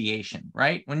negotiation,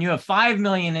 right? When you have $5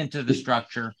 million into the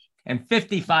structure and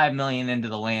 $55 million into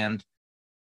the land,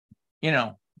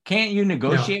 can't you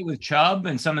negotiate with Chubb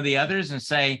and some of the others and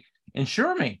say,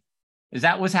 insure me? Is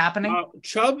that what's happening?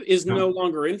 Chubb is no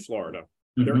longer in Florida.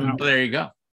 They're out. Well, there you go.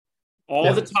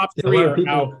 All the top three are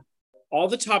out. All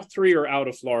the top three are out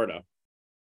of Florida.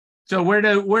 So where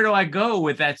do I go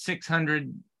with that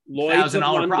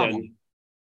 $600,000 problem?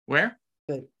 Where?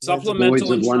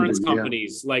 Supplemental insurance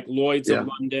companies like Lloyd's of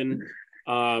London.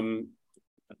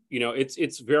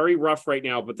 It's very rough right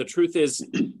now, but the truth is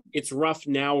it's rough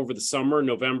now over the summer.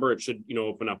 November, it should,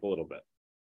 open up a little bit.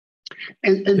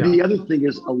 And the other thing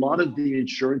is a lot of the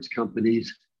insurance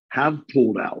companies have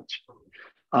pulled out.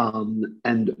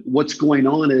 And what's going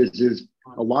on is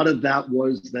a lot of that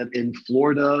was that in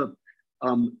Florida,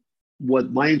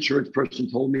 what my insurance person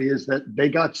told me is that they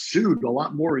got sued a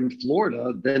lot more in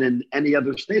Florida than in any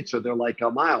other state. So they're like,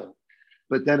 I'm out.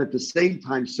 But then at the same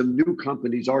time, some new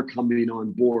companies are coming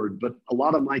on board. But a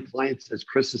lot of my clients, as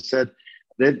Chris has said,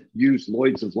 they've used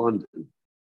Lloyd's of London.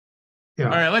 Yeah.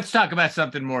 All right, let's talk about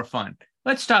something more fun.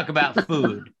 Let's talk about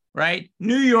food, right?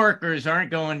 New Yorkers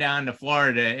aren't going down to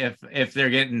Florida if they're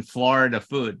getting Florida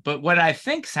food. But what I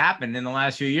think's happened in the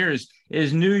last few years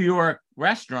is New York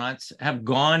restaurants have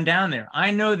gone down there.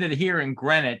 I know that here in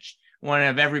Greenwich, one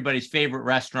of everybody's favorite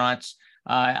restaurants,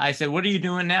 I said, what are you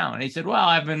doing now? And he said, well,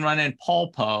 I've been running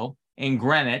Polpo in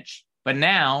Greenwich, but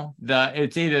now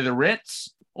it's either the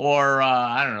Ritz or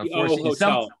I don't know.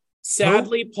 Hotel.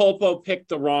 Sadly, Polpo picked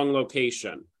the wrong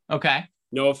location. Okay.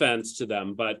 No offense to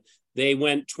them, but they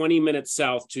went 20 minutes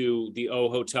south to the O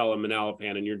Hotel in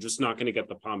Manalapan, and you're just not going to get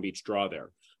the Palm Beach draw there.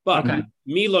 But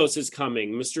Milos is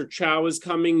coming. Mr. Chow is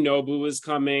coming. Nobu is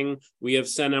coming. We have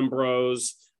Saint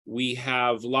Ambrose. We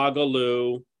have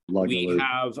Lagaloo. We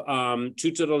have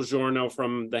Tutto del Giorno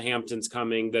from the Hamptons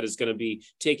coming, that is going to be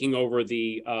taking over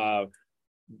the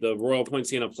Royal Point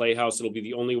Siena Playhouse. It'll be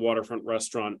the only waterfront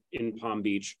restaurant in Palm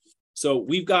Beach. So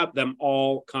we've got them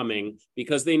all coming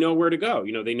because they know where to go.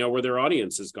 They know where their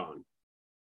audience has gone.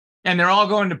 And they're all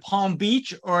going to Palm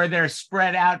Beach, or they're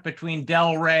spread out between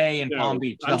Del Rey and Palm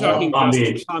Beach? I'm talking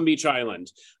Palm Beach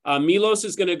Island. Milos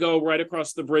is going to go right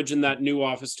across the bridge in that new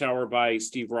office tower by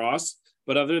Steve Ross.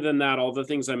 But other than that, all the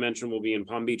things I mentioned will be in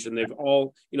Palm Beach, and they've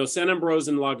all, San Ambrose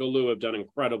and La Galou have done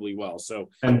incredibly well. So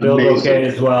and Bill Bouquet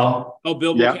as well. Oh,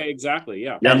 Bill Bouquet, exactly,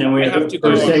 yeah. And then we have to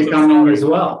go coming as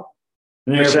well.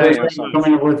 And there's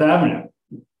coming up Worth Avenue.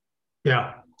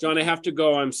 Yeah, John, I have to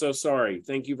go. I'm so sorry.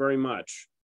 Thank you very much.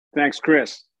 Thanks,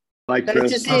 Chris. Bye, Chris.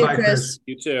 Nice to see you, Chris.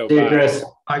 You too. See you, Bye. Chris.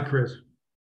 hi, Chris.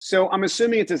 So I'm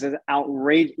assuming it's an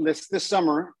outrageous. This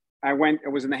summer, I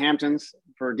was in the Hamptons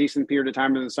for a decent period of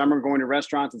time in the summer, going to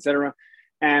restaurants, etc.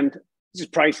 And it's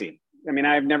just pricey. I mean,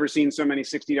 I've never seen so many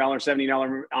 $60,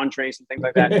 $70 entrees and things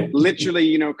like that.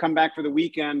 Literally, come back for the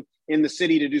weekend in the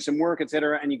city to do some work,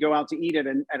 etc. And you go out to eat at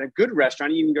a good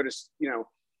restaurant. You can go to,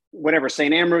 whatever,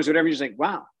 St. Ambrose, whatever. You're just like,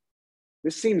 wow,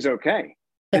 this seems okay.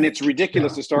 And it's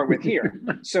ridiculous to start with here.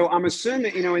 So I'm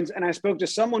assuming, and I spoke to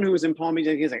someone who was in Palm Beach,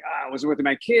 and he's like, I was with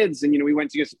my kids, and we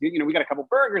went to get, we got a couple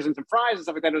burgers and some fries and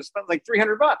stuff like that. It was like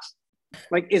 $300.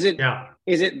 Like, is it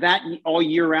that all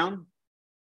year round?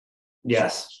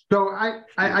 Yes. So I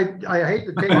hate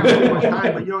to take up too much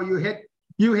time, but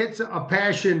you hit a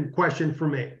passion question for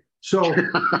me. So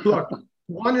look,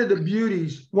 one of the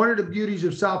beauties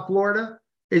of South Florida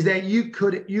is that you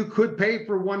could pay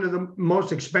for one of the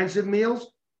most expensive meals,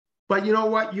 but you know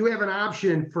what? You have an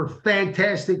option for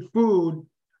fantastic food,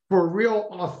 for real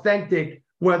authentic,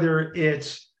 whether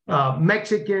it's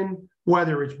Mexican,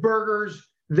 whether it's burgers.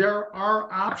 There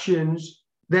are options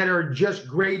that are just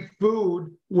great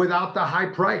food without the high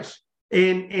price.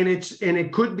 And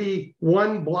it could be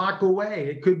one block away.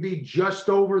 It could be just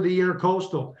over the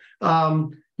Intercoastal.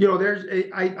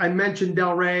 I mentioned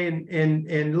Del Rey,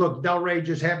 and look, Del Rey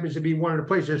just happens to be one of the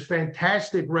places. There's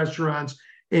fantastic restaurants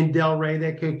in Del Rey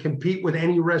that can compete with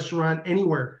any restaurant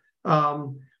anywhere.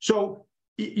 So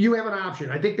you have an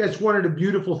option. I think that's one of the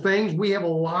beautiful things. We have a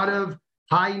lot of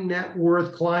high net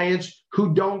worth clients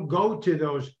who don't go to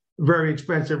those very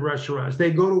expensive restaurants.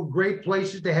 They go to great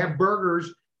places to have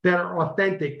burgers that are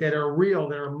authentic, that are real,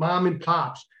 that are mom and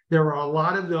pops. There are a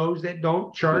lot of those that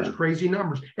don't charge crazy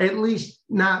numbers, at least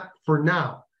not for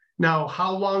now. Now,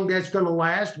 how long that's going to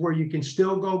last, where you can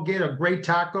still go get a great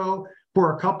taco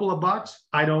for a couple of bucks,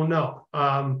 I don't know.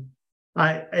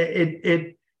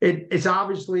 It's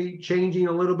obviously changing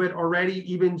a little bit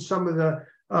already. Even some of the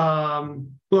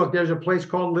look, there's a place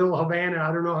called Little Havana.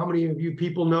 I don't know how many of you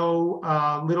people know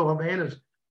Little Havanas,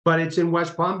 but it's in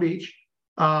West Palm Beach.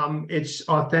 It's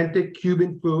authentic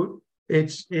Cuban food.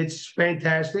 It's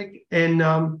fantastic,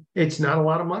 and it's not a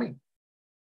lot of money.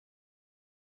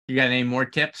 You got any more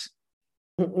tips?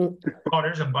 Oh,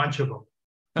 there's a bunch of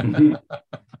them.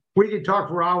 We could talk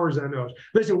for hours on those.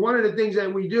 Listen, one of the things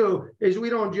that we do is we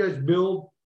don't just build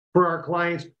for our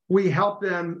clients. We help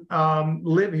them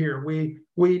live here. We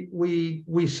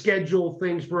schedule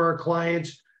things for our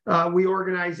clients. We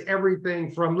organize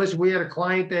everything from, we had a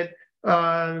client that,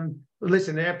 after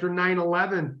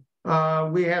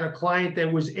 9/11, we had a client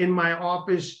that was in my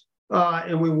office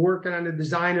and we were working on the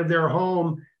design of their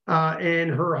home, and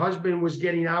her husband was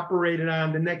getting operated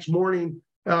on. The next morning,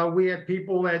 we had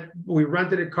people that we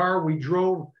rented a car. We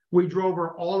drove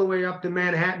her all the way up to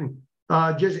Manhattan,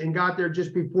 and got there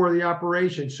just before the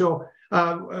operation. So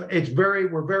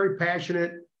we're very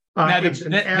passionate. Now,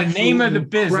 the name of the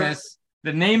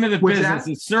business,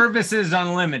 is Services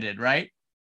Unlimited, right?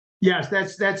 Yes,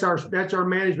 that's our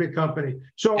management company.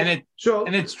 So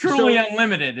it's truly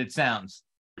unlimited, it sounds.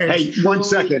 Hey, 1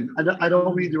 second. I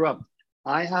don't mean to interrupt.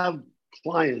 I have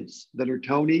clients that are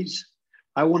Tony's.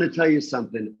 I want to tell you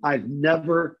something. I've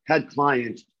never had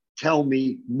clients tell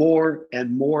me more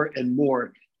and more and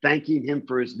more, thanking him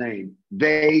for his name.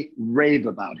 They rave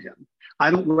about him.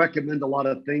 I don't recommend a lot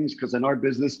of things because in our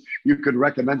business, you could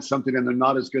recommend something and they're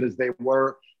not as good as they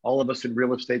were. All of us in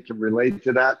real estate can relate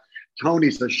to that.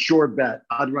 Tony's a sure bet.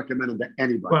 I'd recommend him to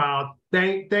anybody. Wow.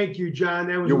 Thank you, John.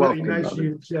 That was You're really welcome, nice of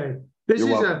you to say.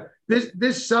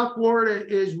 This South Florida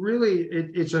is really,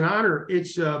 it's an honor.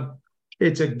 It's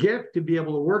a gift to be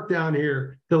able to work down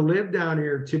here, to live down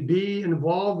here, to be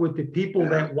involved with the people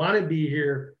that want to be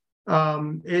here.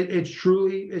 It's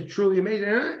truly amazing.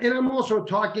 And I'm also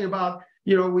talking about,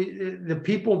 the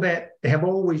people that have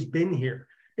always been here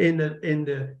in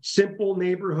the simple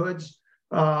neighborhoods.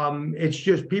 It's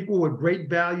just people with great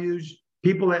values,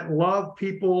 people that love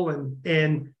people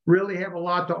and really have a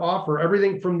lot to offer.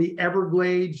 Everything from the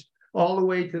Everglades all the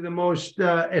way to the most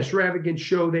extravagant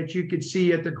show that you could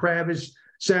see at the Kravis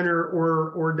Center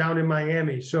or down in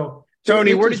Miami. So,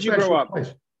 Tony, where did you grow up?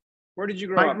 Where did you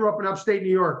grow up? I grew up in upstate New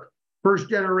York, first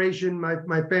generation.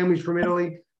 My family's from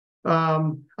Italy.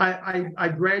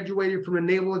 I graduated from the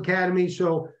Naval Academy,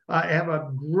 so I have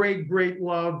a great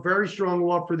love, very strong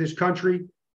love for this country.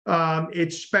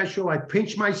 It's special. I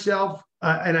pinch myself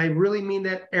and I really mean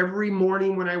that every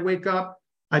morning when I wake up,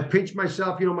 I pinch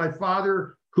myself. You know, my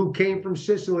father, who came from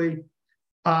Sicily,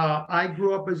 I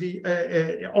grew up as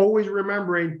always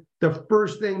remembering the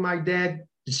first thing my dad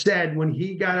said when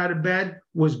he got out of bed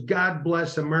was "God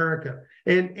bless America,"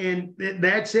 and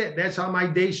that's it. That's how my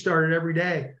day started every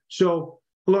day. So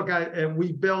look,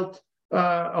 we built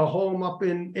a home up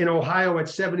in Ohio at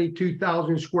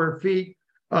 72,000 square feet.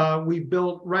 We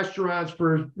built restaurants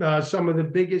for some of the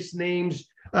biggest names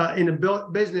in the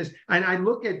business. And I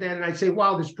look at that and I say,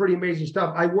 wow, this is pretty amazing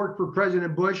stuff. I worked for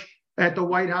President Bush at the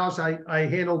White House. I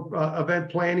handled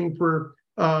event planning for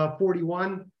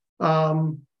 41.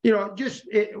 You know,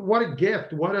 what a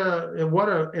gift, what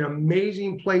an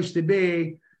amazing place to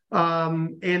be.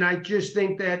 And I just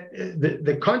think that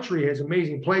the country has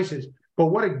amazing places, but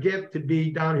what a gift to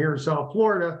be down here in South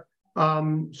Florida.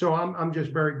 So I'm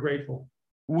just very grateful.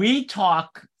 We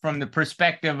talk from the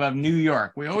perspective of New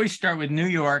York. We always start with New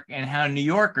York and how New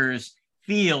Yorkers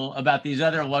feel about these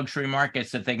other luxury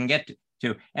markets that they can get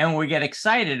to. And we get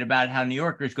excited about how New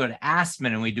Yorkers go to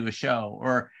Aspen and we do a show,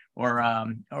 or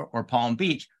Palm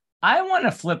Beach. I want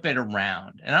to flip it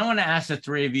around, and I want to ask the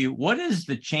three of you, what is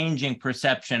the changing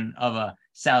perception of a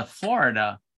South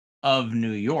Florida of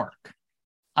New York?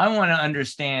 I want to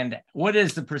understand, what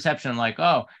is the perception like?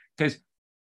 Oh, because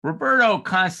Roberto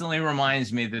constantly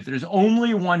reminds me that there's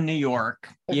only one New York.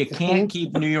 You can't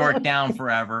keep New York down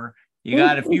forever. You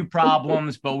got a few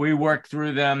problems, but we work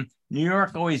through them. New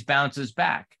York always bounces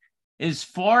back.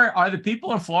 Are the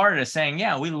people in Florida saying,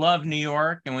 yeah, we love New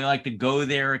York and we like to go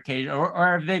there occasionally,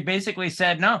 or have they basically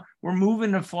said, no, we're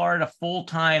moving to Florida full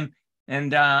time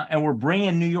and we're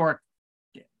bringing New York,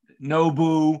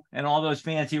 Nobu and all those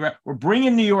fancy, we're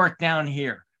bringing New York down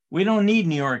here. We don't need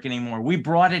New York anymore. We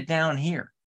brought it down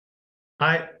here.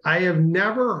 I have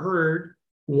never heard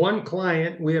one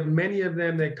client, we have many of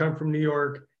them that come from New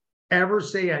York, ever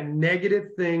say a negative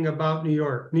thing about New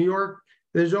York. New York,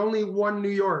 there's only one New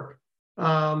York.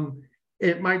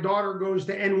 If my daughter goes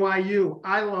to NYU,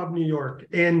 I love New York,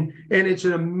 and it's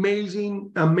an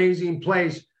amazing, amazing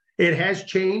place. It has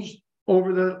changed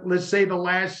over let's say the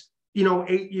last,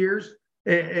 8 years.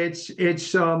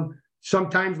 It's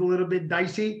sometimes a little bit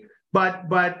dicey, but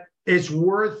it's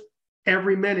worth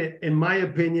every minute, in my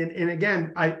opinion. And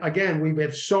again, we've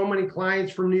had so many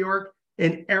clients from New York,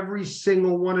 and every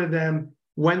single one of them,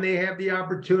 when they have the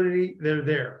opportunity, they're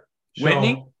there.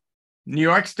 Whitney, New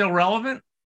York still relevant?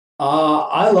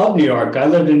 I love New York. I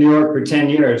lived in New York for 10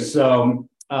 years. So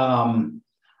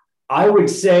I would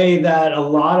say that a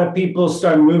lot of people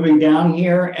start moving down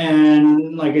here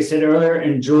and, like I said earlier,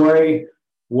 enjoy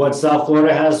what South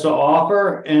Florida has to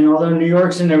offer. And although New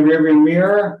York's in the rearview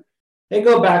mirror, they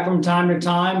go back from time to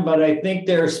time, but I think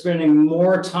they're spending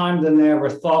more time than they ever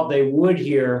thought they would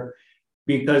here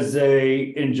because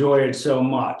they enjoy it so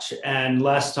much, and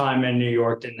less time in New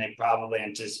York than they probably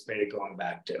anticipated going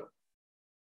back to.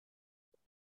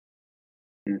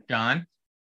 John?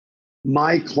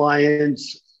 My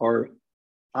clients are,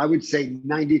 I would say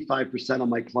 95% of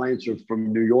my clients are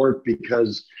from New York,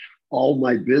 because all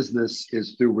my business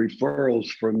is through referrals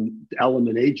from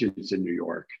element agents in New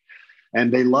York. And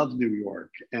they love New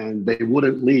York and they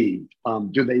wouldn't leave.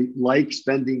 Do they like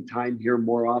spending time here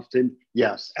more often?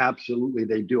 Yes, absolutely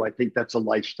they do. I think that's a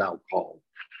lifestyle call.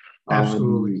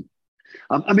 Absolutely.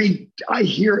 I mean, I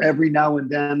hear every now and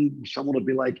then someone will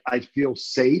be like, I feel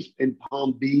safe in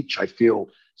Palm Beach. I feel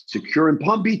secure. And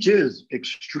Palm Beach is an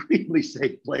extremely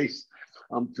safe place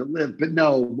to live. But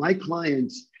no, my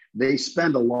clients, they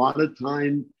spend a lot of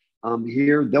time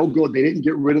here. They'll go, they didn't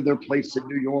get rid of their place in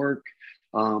New York.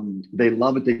 They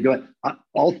love it. They go.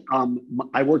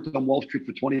 I worked on Wall Street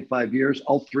for 25 years.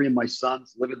 All three of my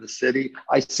sons live in the city.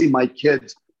 I see my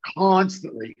kids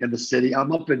constantly in the city.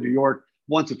 I'm up in New York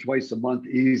once or twice a month,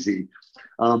 easy.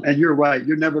 And you're right.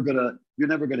 You're never gonna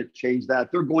change that.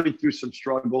 They're going through some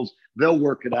struggles. They'll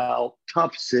work it out.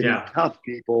 Tough city, tough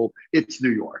people. It's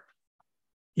New York.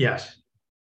 Yes.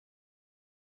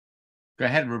 Go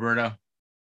ahead, Roberto.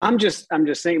 I'm just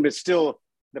saying, but still,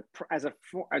 as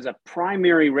a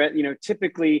primary,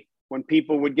 typically when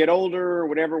people would get older or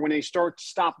whatever, when they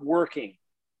stop working,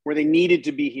 where they needed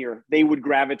to be here, they would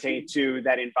gravitate to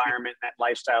that environment, that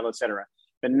lifestyle, et cetera.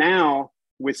 But now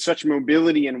with such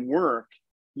mobility and work,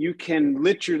 you can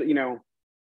literally,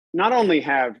 not only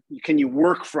can you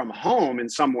work from home in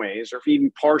some ways, or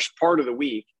even part of the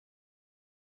week,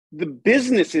 the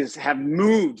businesses have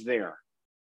moved there,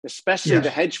 especially the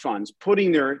hedge funds,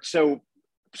 putting so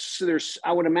there's,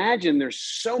 I would imagine there's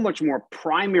so much more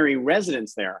primary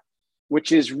residence there,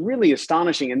 which is really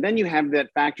astonishing. And then you have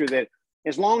that factor that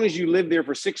as long as you live there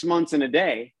for 6 months and a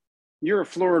day, you're a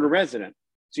Florida resident,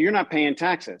 so you're not paying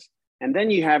taxes. And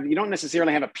then you don't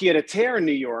necessarily have a pied-à-terre in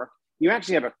New York. You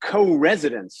actually have a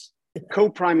co-residence,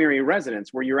 co-primary residence,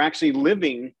 where you're actually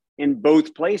living in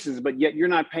both places, but yet you're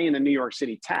not paying the New York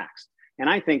City tax. And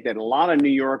I think that a lot of New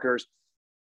Yorkers,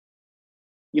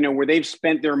 where they've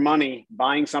spent their money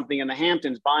buying something in the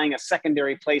Hamptons, buying a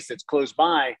secondary place that's close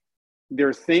by,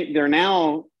 they're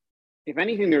now, if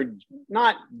anything, they're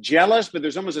not jealous, but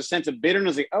there's almost a sense of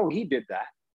bitterness. Like, oh, he did that.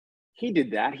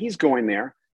 He's going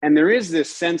there. And there is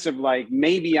this sense of like,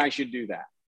 maybe I should do that.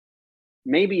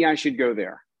 Maybe I should go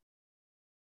there.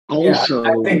 Also,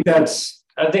 I think that's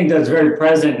very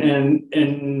present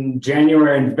in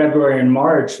January and February and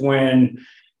March, when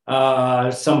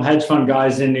some hedge fund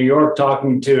guys in New York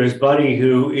talking to his buddy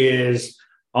who is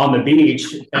on the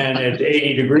beach and it's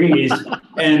 80 degrees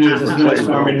and there's a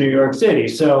snowstorm in New York City.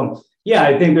 So yeah,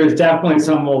 I think there's definitely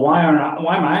some, well, why am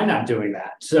I not doing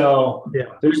that? So yeah,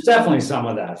 there's definitely some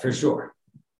of that for sure.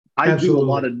 I do a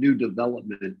lot of new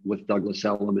development with Douglas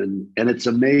Elliman, and it's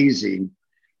amazing.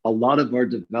 A lot of our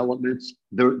developments,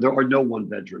 there are no one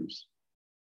bedrooms.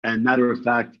 And matter of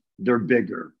fact, they're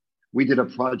bigger. We did a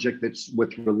project that's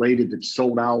with Related that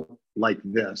sold out like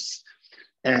this.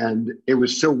 And it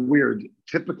was so weird.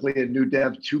 Typically a new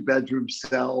dev, 2-bedroom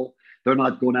sell. They're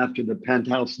not going after the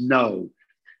penthouse. No.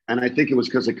 And I think it was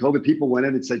because of COVID. People went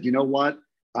in and said, you know what?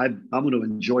 I'm going to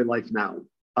enjoy life now.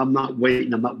 I'm not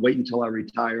waiting until I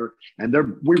retire. And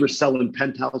we were selling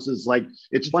penthouses. Like,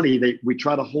 it's funny, we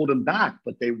try to hold them back,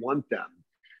 but they want them.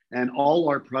 And all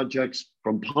our projects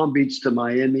from Palm Beach to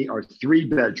Miami are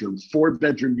 3-bedroom,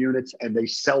 4-bedroom units, and they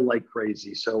sell like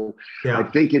crazy. So yeah. I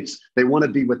think they want to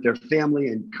be with their family.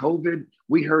 And COVID,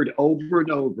 we heard over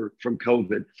and over from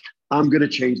COVID, I'm going to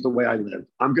change the way I live.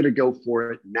 I'm going to go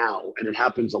for it now. And it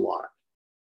happens a lot.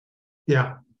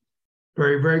 Yeah.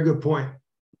 Very, very good point.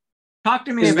 Talk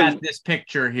to me about this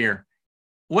picture here.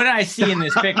 What I see in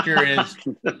this picture is,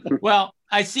 well,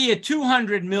 I see a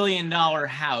 $200 million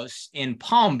house in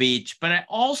Palm Beach, but I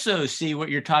also see what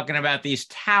you're talking about, these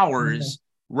towers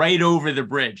right over the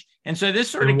bridge. And so this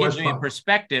sort of gives me a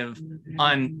perspective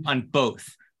on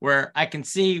both, where I can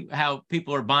see how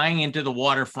people are buying into the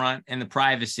waterfront and the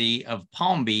privacy of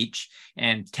Palm Beach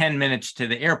and 10 minutes to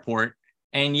the airport.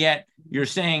 And yet you're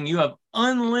saying you have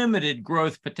unlimited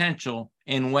growth potential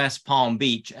in West Palm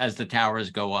Beach as the towers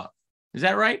go up. Is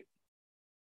that right?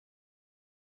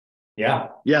 Yeah.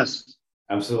 Yes.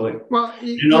 Absolutely. Well,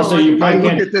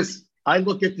 I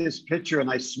look at this picture and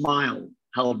I smile.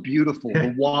 How beautiful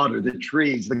the water, the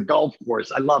trees, the golf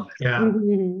course. I love it. Yeah.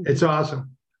 It's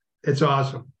awesome. It's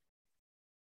awesome.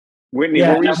 Whitney, yeah,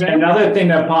 what were you saying? Another thing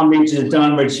that Palm Beach has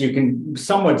done, which you can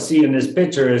somewhat see in this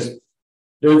picture, is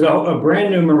there's a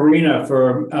brand new marina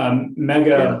for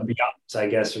mega yachts, I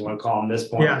guess you want to call them at this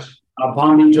point. Yes.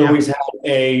 Palm Beach always had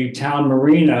a town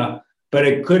marina, but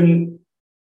it couldn't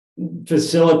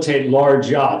facilitate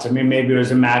large yachts. I mean, maybe it was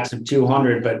a max of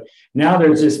 200, but now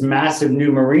there's this massive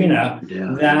new marina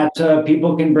that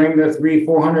people can bring their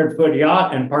 300-400 foot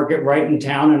yacht and park it right in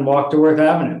town and walk to Worth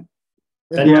Avenue.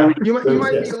 Yeah, you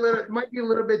might be a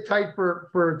little bit tight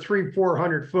for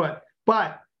 300-400 foot,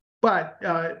 but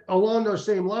along those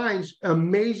same lines,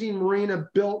 amazing marina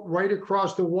built right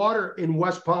across the water in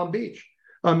West Palm Beach.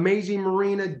 Amazing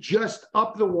marina just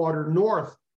up the water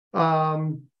north.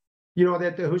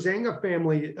 That the Huizenga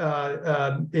family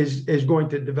is going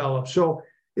to develop. So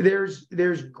there's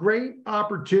great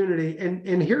opportunity,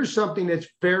 and here's something that's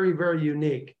very, very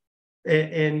unique.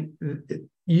 And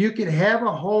you could have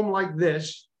a home like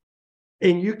this,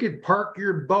 and you could park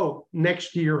your boat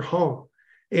next to your home,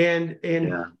 and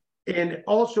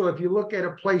also if you look at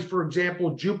a place, for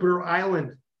example, Jupiter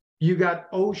Island, you got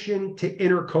ocean to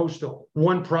intercoastal,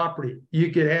 one property.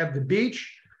 You could have the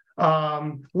beach.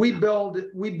 We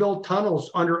build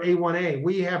tunnels under A1A.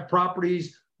 We have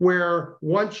properties where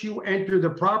once you enter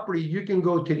the property, you can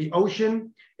go to the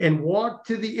ocean and walk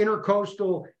to the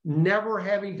intercoastal, never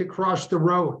having to cross the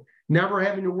road, never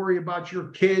having to worry about your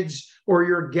kids or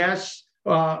your guests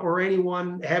or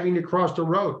anyone having to cross the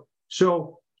road.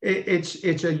 So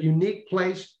it's a unique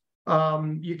place.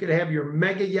 You could have your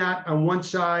mega yacht on one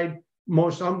side,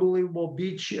 most unbelievable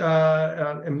beach,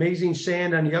 amazing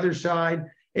sand on the other side,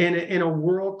 and in a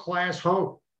world-class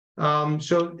home.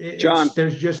 John,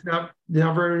 there's just not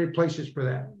very many places for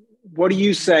that. What do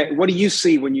you say? What do you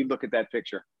see when you look at that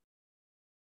picture?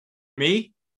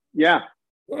 Me? Yeah.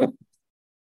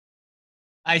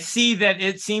 I see that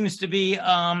it seems to be,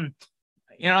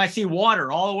 I see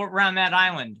water all around that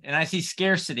island, and I see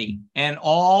scarcity, and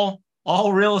all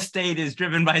real estate is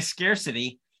driven by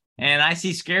scarcity. And I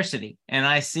see scarcity, and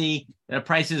I see the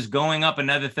prices going up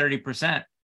another 30%.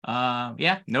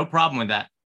 yeah, no problem with that.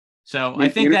 So I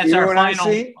think that's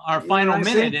our final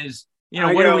minute is,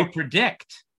 what do we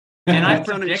predict? And I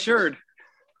predict uninsured.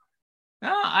 No,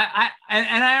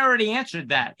 I already answered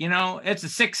that. It's a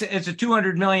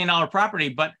 $200 million property,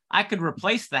 but I could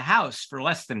replace the house for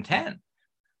less than 10.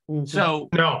 So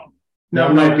no,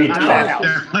 might be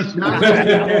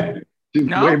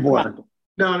way more.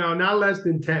 No, not less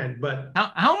than 10. But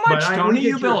how much, Tony?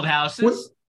 You build houses?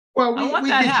 Well, we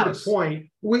get your point.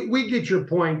 We get your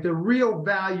point. The real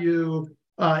value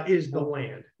is the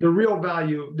land. The real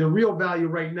value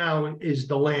right now is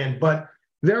the land. But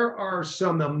there are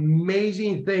some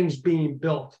amazing things being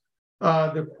built.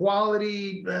 The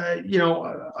quality,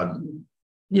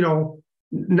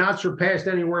 not surpassed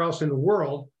anywhere else in the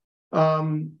world. We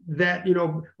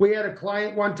had a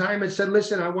client one time that said,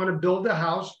 "Listen, I want to build a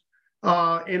house,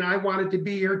 and I want it to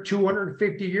be here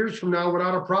 250 years from now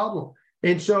without a problem."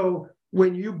 And so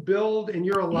when you build and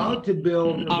you're allowed to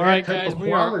build, all right, guys,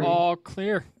 we are all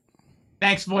clear.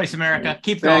 Thanks, Voice America.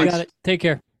 Keep going. Got it. Take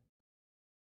care.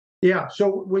 Yeah. So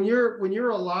when you're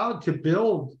allowed to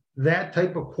build that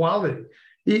type of quality,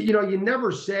 you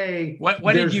never say. What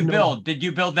did you build? Did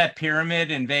you build that pyramid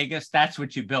in Vegas? That's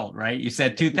what you built, right? You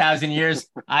said 2,000 years.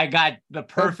 I got the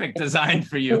perfect design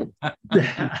for you.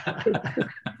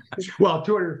 Well,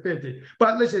 250.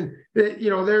 But listen,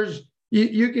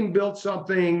 you can build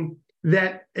something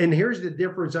that, and here's the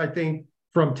difference, I think,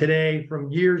 from today,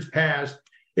 from years past,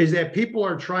 is that people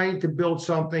are trying to build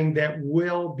something that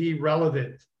will be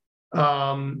relevant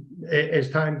as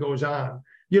time goes on.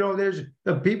 There's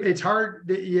the people. It's hard.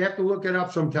 You have to look it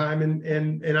up sometime,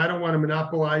 and I don't want to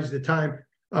monopolize the time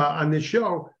on this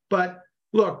show. But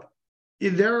look,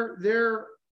 the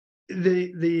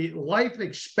life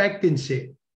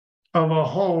expectancy of a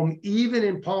home, even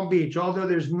in Palm Beach, although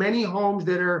there's many homes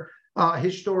that are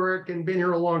historic and been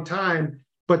here a long time,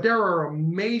 but there are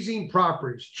amazing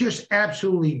properties, just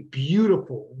absolutely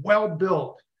beautiful, well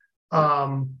built,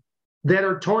 that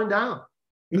are torn down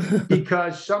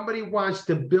because somebody wants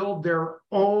to build their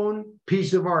own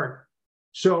piece of art.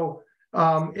 So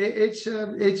it's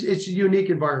a unique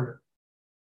environment.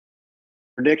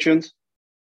 Predictions.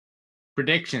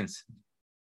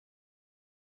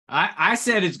 I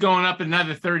said it's going up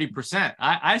another 30%.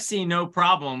 I see no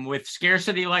problem with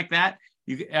scarcity like that.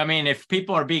 If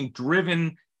people are being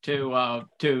driven to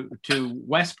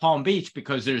West Palm Beach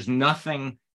because there's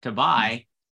nothing to buy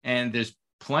and there's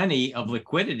plenty of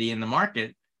liquidity in the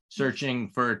market searching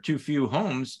for too few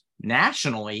homes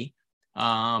nationally.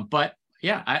 But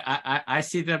yeah, I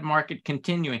see the market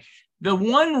continuing. The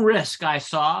one risk I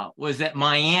saw was that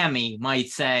Miami might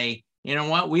say, you know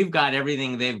what, we've got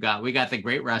everything they've got. We got the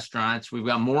great restaurants. We've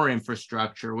got more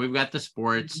infrastructure. We've got the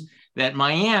sports. That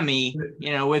Miami,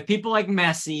 with people like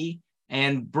Messi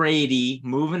and Brady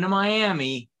moving to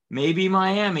Miami, maybe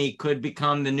Miami could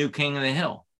become the new king of the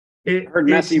hill. I heard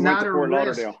Messi went to Fort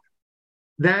Lauderdale.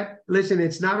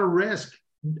 It's not a risk,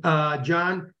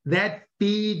 John. That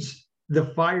feeds the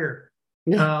fire.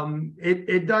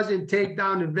 It doesn't take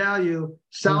down the value.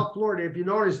 South Florida, if you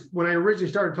notice, when I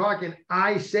originally started talking,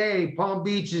 I say Palm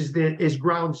Beach is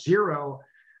ground zero,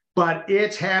 but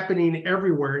it's happening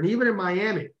everywhere. And even in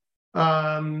Miami,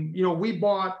 we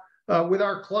bought with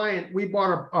our client, we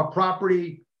bought a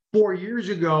property 4 years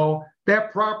ago.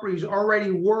 That property is already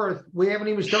worth, we haven't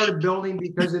even started building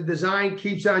because the design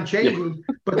keeps on changing,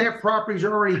 but that property is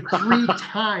already 3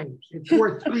 times. It's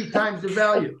worth 3 times the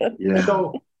value. Yeah.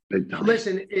 So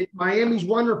listen, Miami's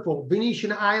wonderful.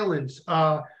 Venetian Islands,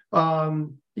 all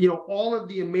of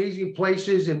the amazing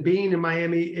places, and being in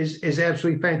Miami is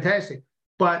absolutely fantastic.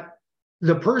 But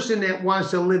the person that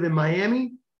wants to live in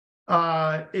Miami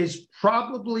is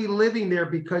probably living there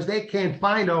because they can't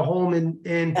find a home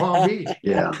in Palm Beach.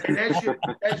 Yeah. And that's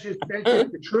just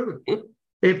the truth.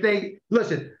 If they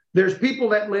listen, there's people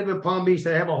that live in Palm Beach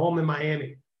that have a home in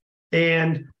Miami.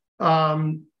 And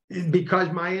because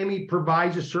Miami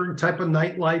provides a certain type of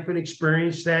nightlife and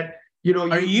experience that,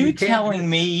 are you telling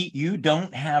me you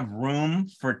don't have room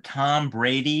for Tom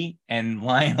Brady and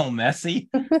Lionel Messi?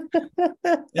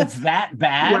 It's that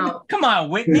bad? Well, Come on,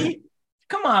 Whitney.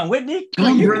 Tom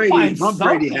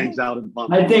Brady hangs out in Palm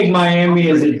Beach. I think Miami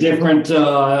is a different,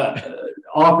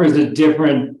 offers a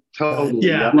different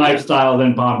lifestyle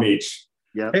than Palm Beach.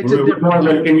 Yeah, We're more of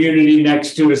a community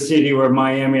next to a city where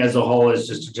Miami as a whole is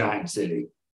just a giant city.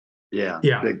 Yeah,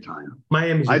 big time.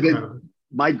 Miami's incredible.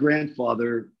 My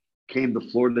grandfather came to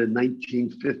Florida in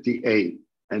 1958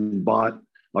 and bought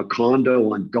a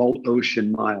condo on Gulf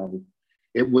Ocean Mile.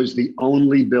 It was the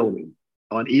only building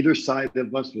on either side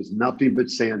of us was nothing but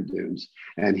sand dunes.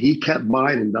 And he kept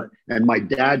buying. And my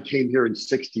dad came here in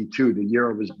 62, the year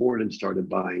I was born, and started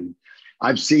buying.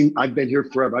 I've been here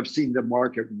forever. I've seen the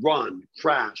market run,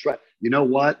 crash, right? You know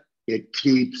what? It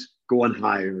keeps going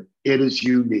higher. It is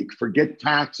unique. Forget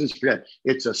taxes,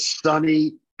 it's a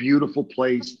sunny, beautiful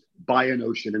place by an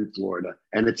ocean in Florida,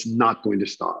 and it's not going to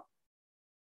stop.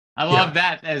 I love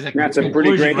that as a That's a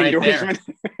pretty great endorsement.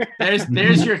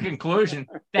 There's your conclusion.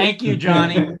 Thank you,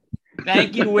 Johnny.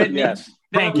 Thank you, Whitney. Yes.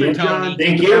 Thank you, Tony.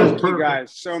 Thank you. Thank you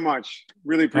guys so much.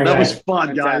 Really appreciate That it. was fun,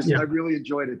 guys. Fantastic. I really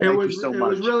enjoyed it. Thank you so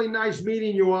much. It was really nice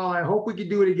meeting you all. I hope we can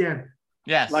do it again.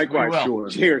 Yes. Likewise. Sure.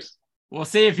 Cheers. We'll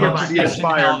see if your Bye-bye. prediction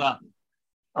held up.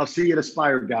 I'll see you at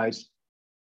Aspire, guys.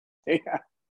 Yeah.